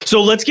nailed it.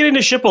 So let's get into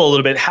Shipwell a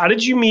little bit. How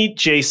did you meet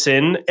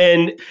Jason?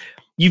 And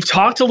you've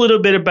talked a little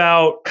bit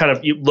about kind of,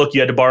 you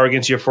had to borrow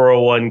against your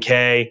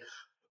 401k.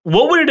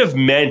 What would it have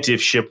meant if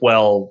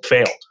Shipwell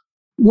failed?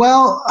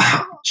 Well,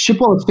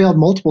 Shipwell has failed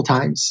multiple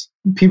times.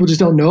 People just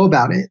don't know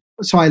about it.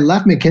 So I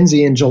left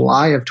McKinsey in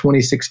July of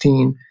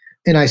 2016,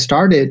 and I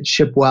started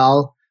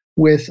Shipwell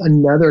with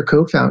another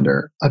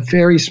co-founder, a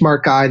very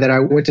smart guy that I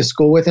went to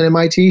school with at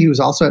MIT. He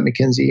was also at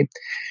McKinsey.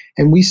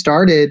 And we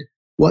started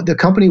what the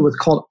company was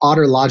called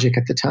Otter Logic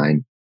at the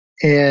time.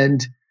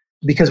 And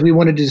because we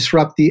wanted to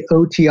disrupt the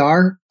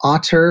OTR,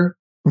 Otter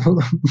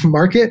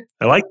market.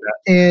 I like that.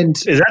 And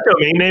is that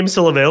domain name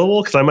still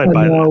available? Because I might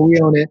buy that. No, we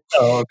own it.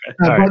 Oh, okay.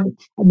 But right.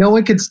 No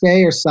one could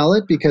stay or sell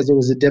it because it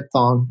was a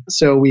diphthong.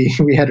 So we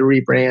had to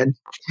rebrand.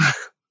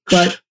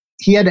 But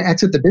he had to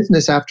exit the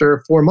business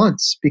after 4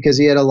 months because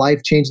he had a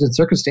life change in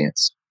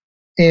circumstance.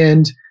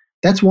 And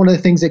that's one of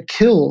the things that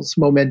kills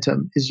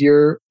momentum is he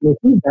was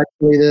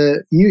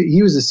the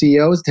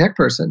CEO, was the tech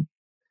person.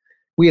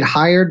 We had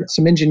hired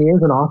some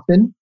engineers in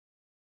Austin.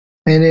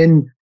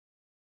 And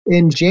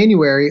in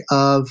January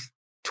of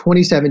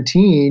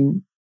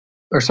 2017,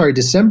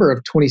 December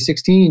of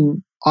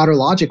 2016, Otter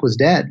Logic was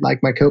dead. Like,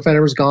 my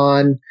co-founder was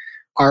gone.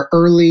 Our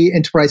early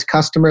enterprise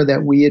customer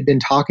that we had been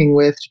talking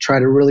with to try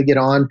to really get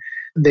on,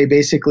 They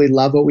basically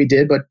love what we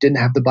did, but didn't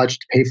have the budget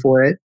to pay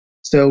for it.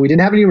 So we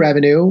didn't have any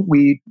revenue.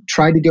 We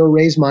tried to go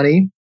raise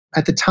money.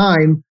 At the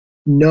time,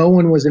 no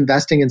one was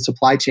investing in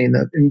supply chain.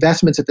 The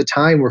investments at the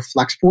time were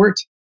Flexport.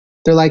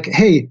 They're like,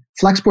 hey,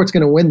 Flexport's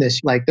going to win this.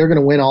 Like, they're going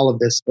to win all of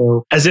this.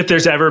 So, as if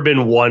there's ever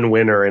been one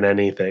winner in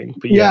anything.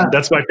 But yeah,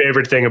 that's my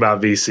favorite thing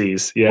about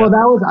VCs. Yeah.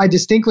 Well, I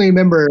distinctly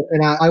remember,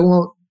 and I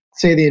won't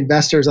say the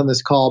investors on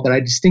this call, but I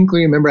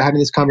distinctly remember having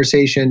this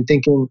conversation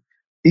thinking,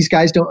 these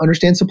guys don't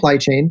understand supply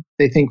chain.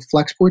 They think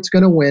Flexport's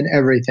going to win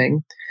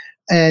everything.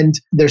 And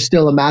there's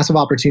still a massive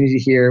opportunity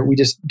here. We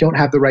just don't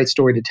have the right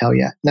story to tell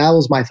yet. And that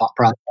was my thought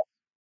process.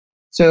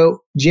 So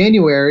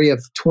January of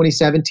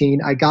 2017,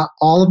 I got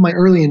all of my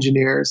early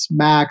engineers,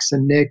 Max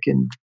and Nick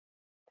and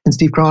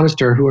Steve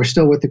Chronister, who are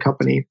still with the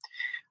company.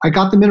 I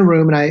got them in a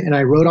room and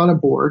I wrote on a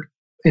board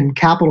in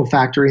Capital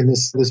Factory in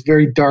this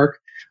very dark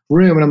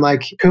room. And I'm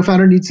like,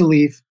 co-founder needs to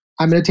leave.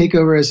 I'm going to take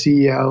over as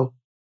CEO.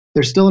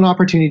 There's still an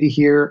opportunity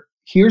here.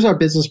 Here's our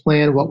business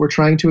plan, what we're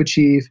trying to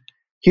achieve.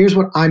 Here's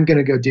what I'm going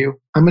to go do.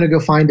 I'm going to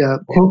go find a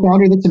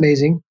co-founder that's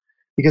amazing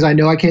because I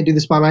know I can't do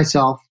this by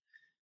myself.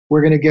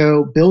 We're going to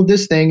go build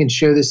this thing and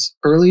show this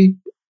early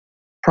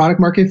product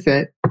market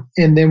fit.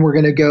 And then we're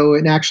going to go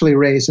and actually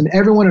raise. And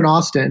everyone in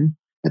Austin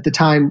at the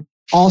time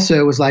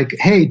also was like,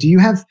 hey, do you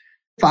have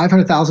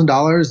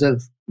 $500,000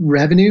 of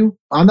revenue?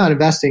 I'm not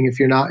investing if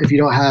you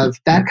don't have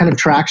that kind of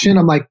traction.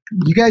 I'm like,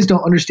 you guys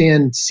don't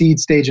understand seed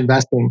stage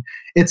investing.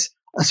 It's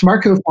a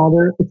smart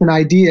co-founder, it's an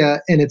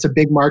idea, and it's a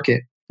big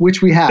market,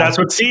 which we have. That's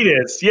what seed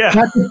is. Yeah.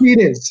 That's what seed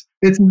is.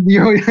 It's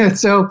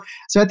so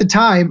at the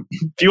time.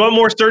 If you want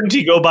more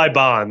certainty, go buy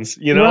bonds.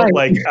 Right.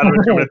 Like I don't know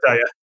what I'm going to tell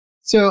you.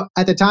 So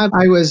at the time,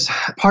 I was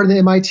part of the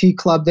MIT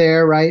club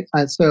there, right?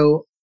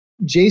 So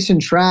Jason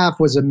Traff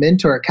was a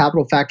mentor at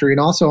Capital Factory and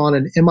also on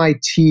an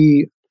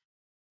MIT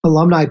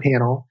alumni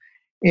panel.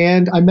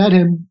 And I met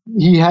him.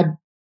 He had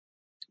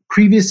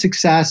previous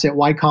success at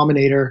Y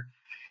Combinator,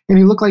 and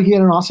he looked like he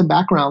had an awesome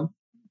background.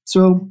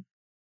 So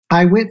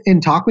I went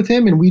and talked with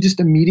him, and we just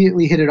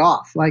immediately hit it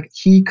off. Like,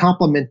 he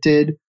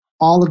complemented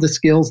all of the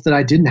skills that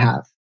I didn't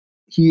have.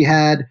 He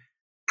had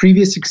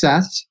previous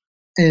success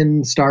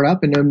in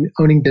startup and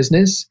owning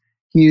business.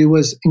 He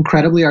was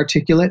incredibly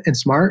articulate and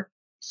smart.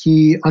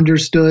 He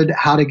understood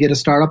how to get a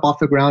startup off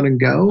the ground and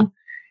go.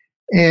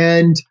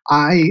 And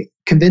I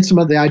convinced him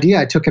of the idea.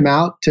 I took him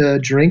out to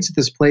drinks at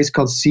this place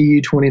called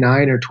CU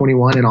 29 or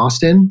 21 in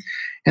Austin.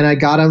 And I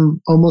got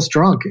him almost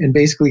drunk and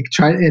basically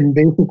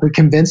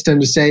convinced him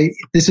to say,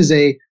 this is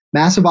a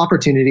massive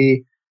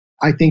opportunity.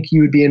 I think you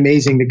would be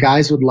amazing. The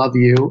guys would love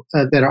you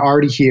that are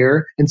already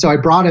here. And so I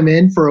brought him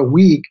in for a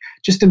week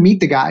just to meet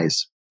the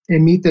guys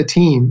and meet the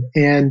team,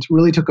 and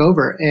really took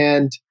over.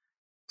 And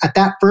at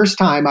that first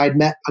time, I'd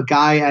met a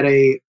guy at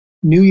a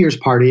New Year's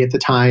party at the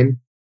time.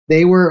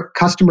 They were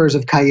customers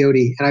of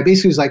Coyote. And I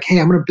basically was like, hey,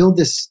 I'm going to build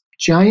this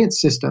giant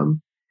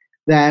system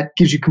that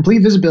gives you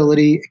complete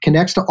visibility, it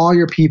connects to all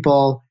your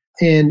people,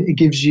 and it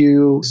gives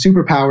you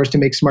superpowers to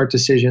make smart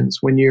decisions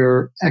when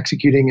you're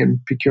executing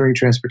and procuring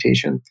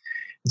transportation.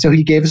 And so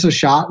he gave us a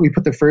shot. We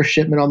put the first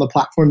shipment on the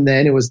platform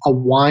then. It was a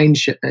wine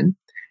shipment.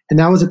 And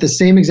that was at the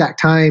same exact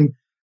time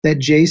that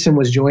Jason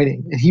was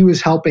joining. And he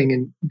was helping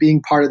and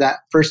being part of that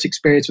first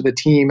experience with the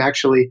team,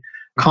 actually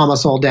calm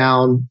us all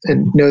down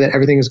and know that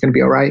everything is going to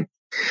be all right.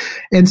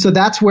 And so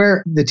that's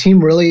where the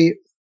team really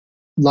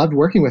loved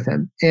working with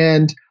him.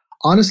 And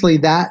honestly,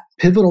 that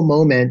pivotal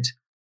moment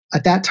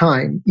at that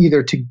time,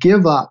 either to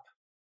give up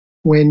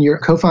when your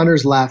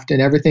co-founders left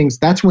and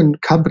that's when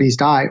companies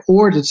die,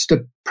 or just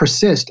to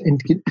persist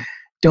and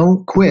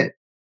don't quit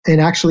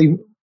and actually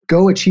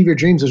go achieve your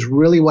dreams is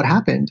really what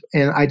happened.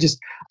 And I just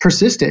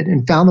persisted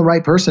and found the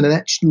right person. And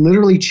that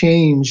literally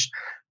changed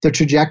the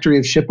trajectory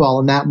of Shipwell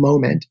in that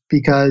moment.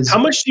 Because how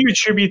much do you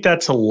attribute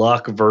that to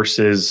luck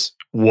versus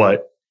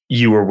what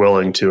you were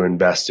willing to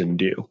invest and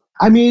do?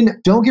 I mean,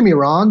 don't get me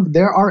wrong.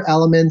 There are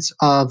elements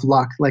of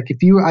luck. Like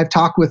I've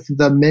talked with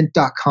the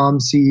Mint.com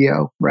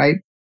CEO, right,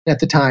 at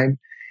the time,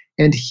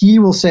 and he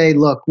will say,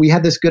 look, we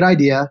had this good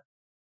idea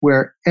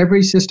where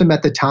every system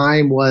at the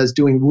time was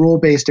doing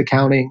rule-based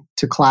accounting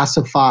to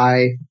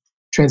classify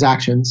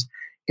transactions.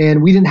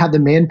 And we didn't have the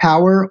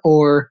manpower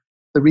or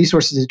the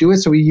resources to do it.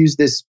 So we used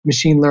this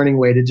machine learning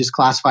way to just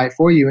classify it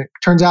for you. It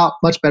turns out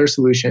much better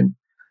solution.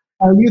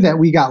 I knew that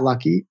we got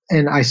lucky,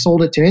 and I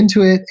sold it to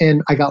Intuit,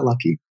 and I got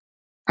lucky.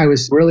 I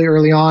was really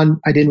early on.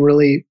 I didn't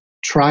really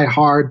try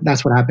hard.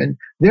 That's what happened.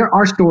 There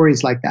are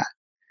stories like that.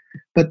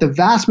 But the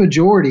vast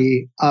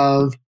majority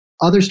of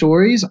other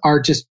stories are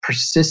just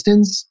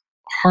persistence,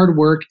 hard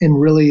work, and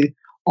really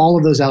all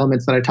of those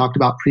elements that I talked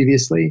about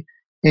previously.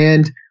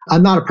 And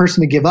I'm not a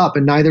person to give up,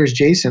 and neither is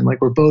Jason.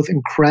 Like, we're both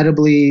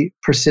incredibly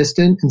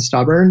persistent and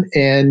stubborn,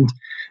 and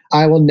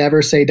I will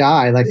never say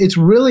die. Like, it's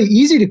really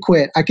easy to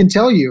quit. I can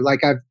tell you,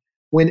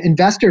 when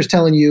investors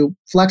telling you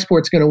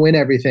Flexport's going to win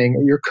everything,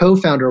 or your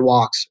co-founder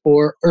walks,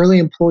 or early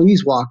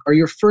employees walk, or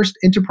your first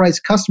enterprise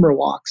customer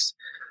walks,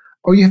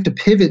 or you have to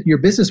pivot your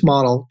business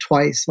model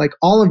twice, like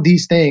all of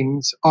these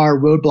things are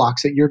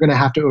roadblocks that you're going to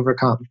have to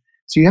overcome.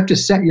 So you have to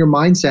set your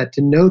mindset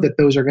to know that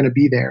those are going to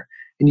be there.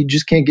 and you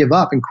just can't give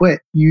up and quit.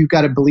 You've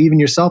got to believe in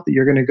yourself that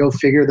you're going to go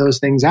figure those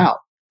things out.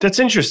 That's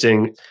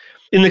interesting.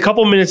 In the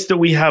couple minutes that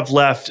we have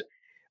left,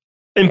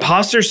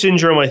 imposter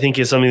syndrome, I think,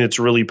 is something that's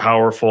really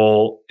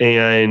powerful.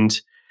 And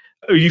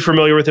are you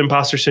familiar with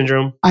imposter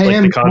syndrome? I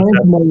am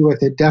familiar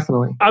with it,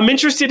 definitely. I'm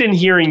interested in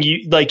hearing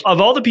you, like,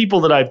 of all the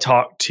people that I've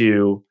talked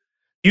to,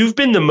 you've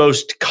been the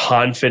most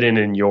confident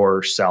in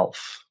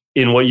yourself,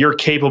 in what you're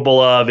capable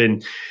of,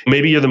 and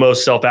maybe you're the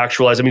most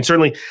self-actualized. I mean,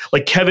 certainly,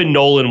 like Kevin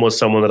Nolan was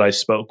someone that I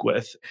spoke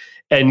with,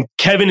 and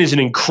Kevin is an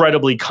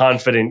incredibly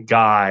confident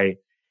guy.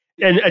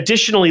 And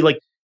additionally, like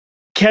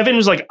Kevin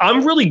was like,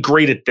 I'm really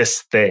great at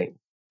this thing.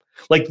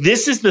 Like,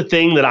 this is the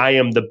thing that I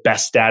am the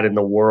best at in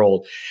the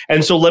world.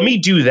 And so let me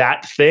do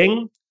that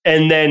thing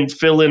and then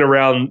fill in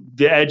around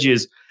the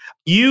edges.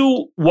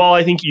 While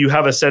I think you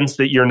have a sense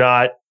that you're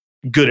not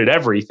good at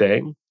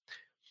everything,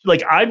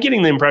 like I'm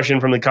getting the impression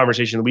from the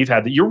conversation that we've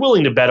had that you're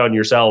willing to bet on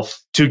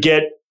yourself to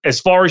get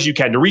as far as you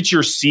can, to reach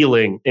your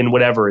ceiling in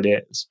whatever it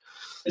is.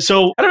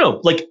 So I don't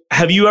know, like,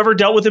 have you ever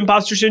dealt with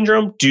imposter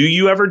syndrome? Do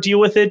you ever deal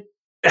with it?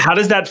 How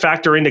does that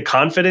factor into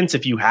confidence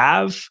if you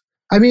have?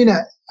 I mean,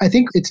 I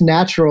think it's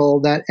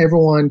natural that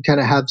everyone kind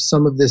of have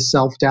some of this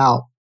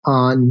self-doubt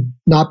on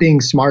not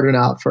being smart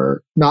enough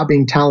or not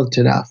being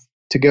talented enough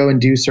to go and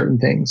do certain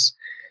things.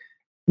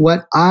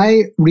 What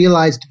I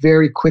realized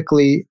very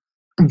quickly,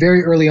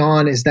 very early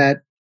on, is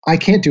that I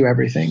can't do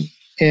everything.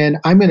 And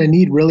I'm going to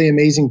need really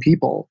amazing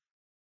people.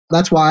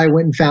 That's why I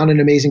went and found an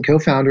amazing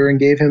co-founder and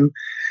gave him,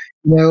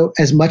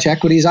 as much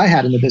equity as I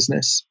had in the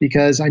business,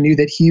 because I knew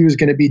that he was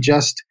going to be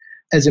just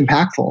as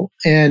impactful.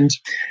 And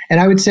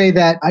I would say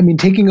that, I mean,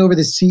 taking over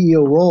the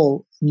CEO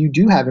role, you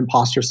do have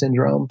imposter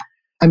syndrome.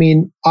 I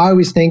mean, I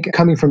always think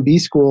coming from B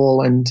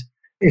school, and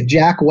if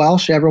Jack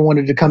Welch ever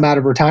wanted to come out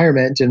of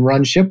retirement and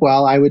run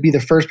Shipwell, I would be the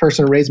first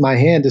person to raise my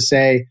hand to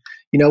say,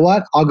 you know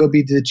what, I'll go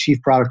be the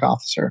chief product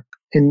officer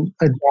and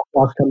Jack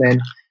Welch come in.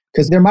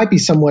 Because there might be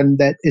someone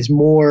that is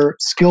more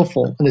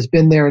skillful and has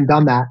been there and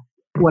done that.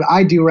 What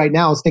I do right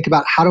now is think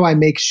about, how do I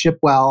make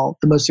Shipwell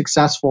the most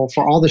successful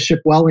for all the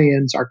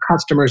Shipwellians, our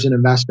customers and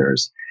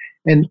investors?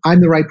 And I'm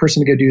the right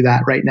person to go do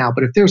that right now.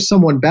 But if there's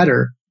someone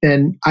better,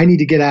 then I need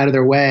to get out of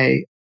their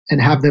way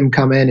and have them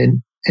come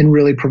in and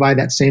really provide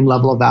that same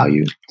level of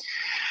value.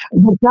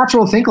 It's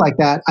natural to think like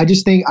that. I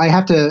just think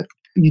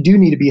you do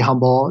need to be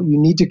humble. You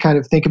need to kind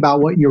of think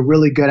about what you're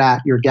really good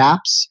at, your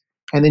gaps,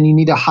 and then you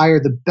need to hire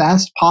the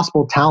best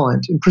possible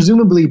talent, and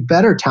presumably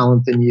better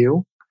talent than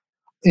you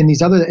in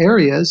these other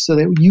areas, so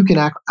that you can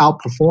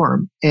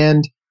outperform.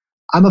 And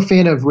I'm a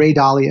fan of Ray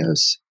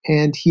Dalio's,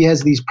 and he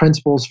has these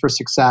principles for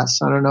success.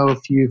 I don't know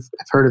if you've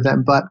heard of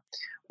them, but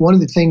one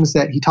of the things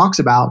that he talks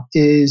about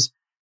is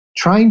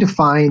trying to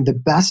find the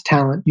best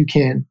talent you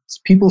can. It's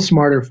people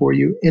smarter for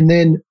you. And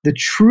then the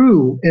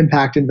true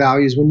impact and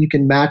value is when you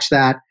can match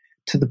that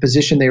to the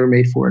position they were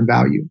made for in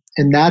value.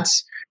 And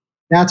that's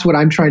what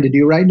I'm trying to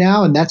do right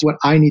now. And that's what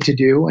I need to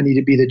do. I need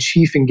to be the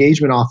chief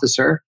engagement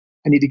officer.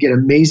 I need to get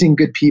amazing,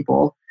 good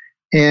people.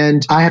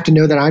 And I have to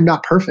know that I'm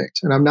not perfect,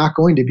 and I'm not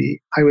going to be.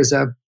 I was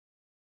a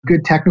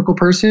good technical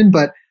person,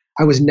 but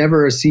I was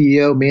never a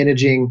CEO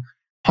managing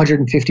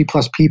 150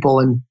 plus people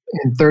in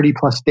 30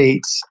 plus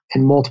states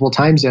in multiple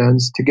time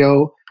zones to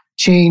go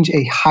change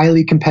a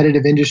highly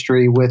competitive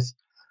industry with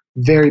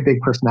very big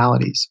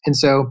personalities. And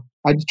so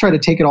I just try to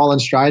take it all in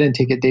stride and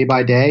take it day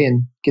by day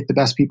and get the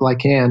best people I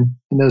can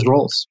in those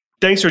roles.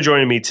 Thanks for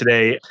joining me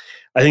today.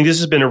 I think this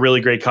has been a really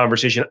great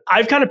conversation.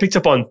 I've kind of picked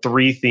up on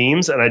 3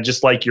 themes, and I'd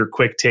just like your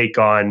quick take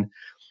on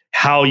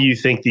how you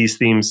think these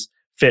themes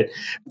fit.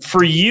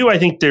 For you, I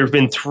think there have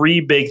been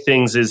 3 big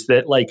things. Is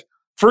that, like,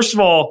 first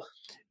of all,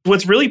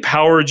 what's really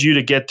powered you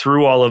to get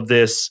through all of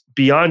this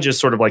beyond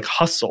just sort of like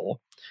hustle?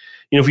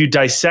 If you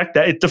dissect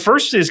that, the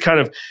first is kind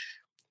of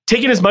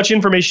taking as much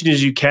information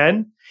as you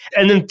can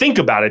and then think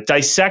about it,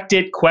 dissect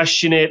it,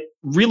 question it,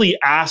 really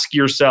ask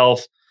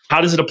yourself, how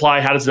does it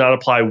apply? How does it not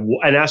apply?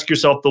 And ask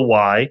yourself the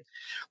why.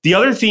 The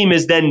other theme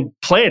is then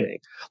planning.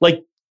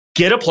 Like,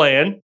 get a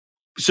plan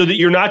so that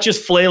you're not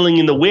just flailing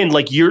in the wind.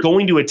 Like, you're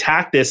going to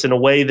attack this in a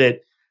way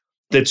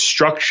that's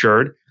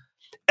structured,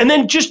 and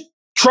then just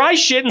try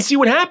shit and see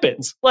what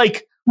happens.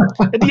 Like,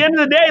 at the end of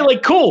the day,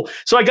 like, cool.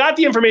 So I got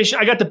the information.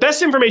 I got the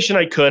best information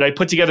I could. I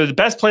put together the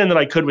best plan that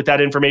I could with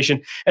that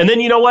information. And then,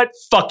 you know what?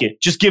 Fuck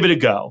it. Just give it a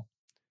go.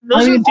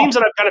 Those are the themes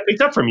that I've kind of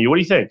picked up from you. What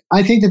do you think?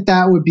 I think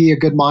that would be a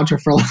good mantra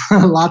for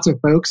lots of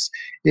folks.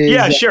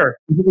 Sure.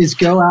 Is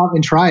go out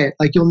and try it.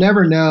 Like, you'll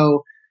never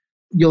know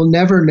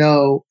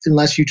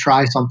unless you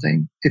try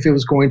something if it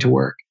was going to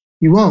work.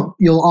 You won't.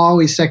 You'll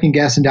always second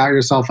guess and doubt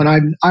yourself.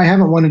 And I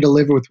haven't wanted to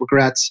live with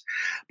regrets.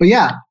 But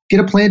yeah,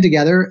 get a plan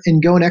together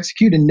and go and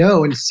execute and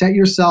know and set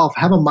yourself,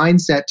 have a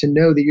mindset to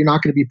know that you're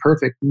not going to be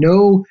perfect.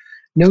 No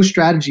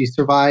strategy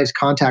survives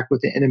contact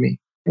with the enemy.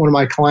 One of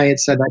my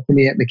clients said that to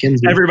me at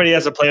McKinsey. Everybody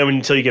has a plan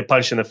until you get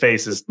punched in the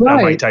face, is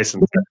Mike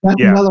Tyson.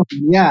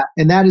 Yeah.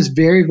 And that is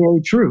very,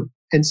 very true.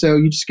 And so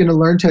you're just going to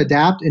learn to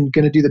adapt and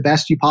going to do the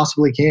best you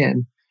possibly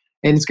can.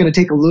 And it's going to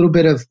take a little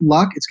bit of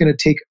luck. It's going to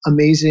take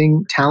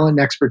amazing talent and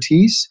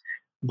expertise.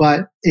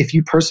 But if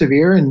you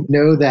persevere and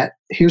know that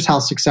here's how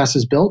success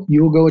is built,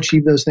 you will go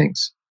achieve those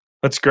things.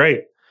 That's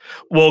great.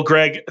 Well,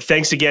 Greg,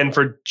 thanks again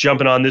for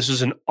jumping on. This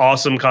was an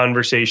awesome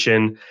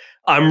conversation.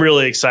 I'm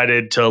really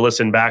excited to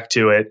listen back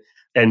to it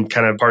and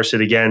kind of parse it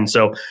again.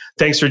 So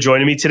thanks for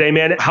joining me today,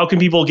 man. How can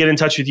people get in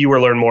touch with you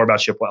or learn more about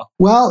Shipwell?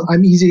 Well,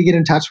 I'm easy to get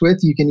in touch with.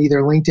 You can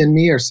either LinkedIn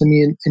me or send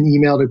me an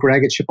email to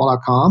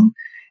greg@shipwell.com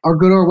or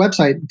go to our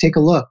website and take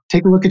a look.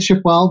 Take a look at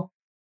Shipwell.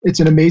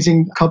 It's an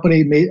amazing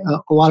company,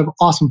 a lot of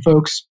awesome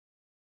folks,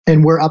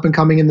 and we're up and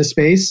coming in the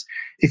space.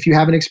 If you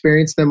haven't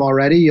experienced them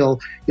already, you'll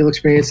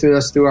experience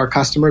us through our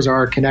customers or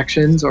our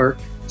connections or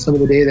some of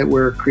the data that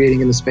we're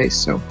creating in the space.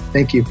 So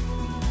thank you.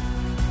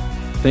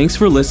 Thanks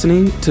for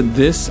listening to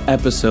this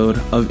episode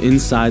of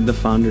Inside the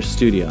Founder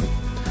Studio.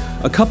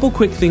 A couple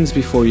quick things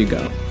before you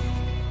go.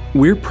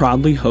 We're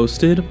proudly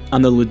hosted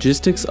on the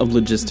Logistics of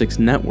Logistics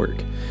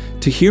Network.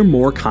 To hear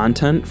more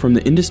content from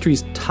the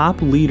industry's top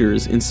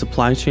leaders in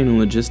supply chain and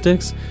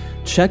logistics,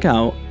 check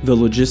out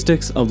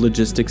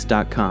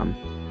thelogisticsoflogistics.com.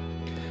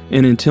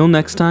 And until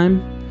next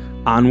time,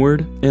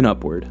 onward and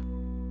upward.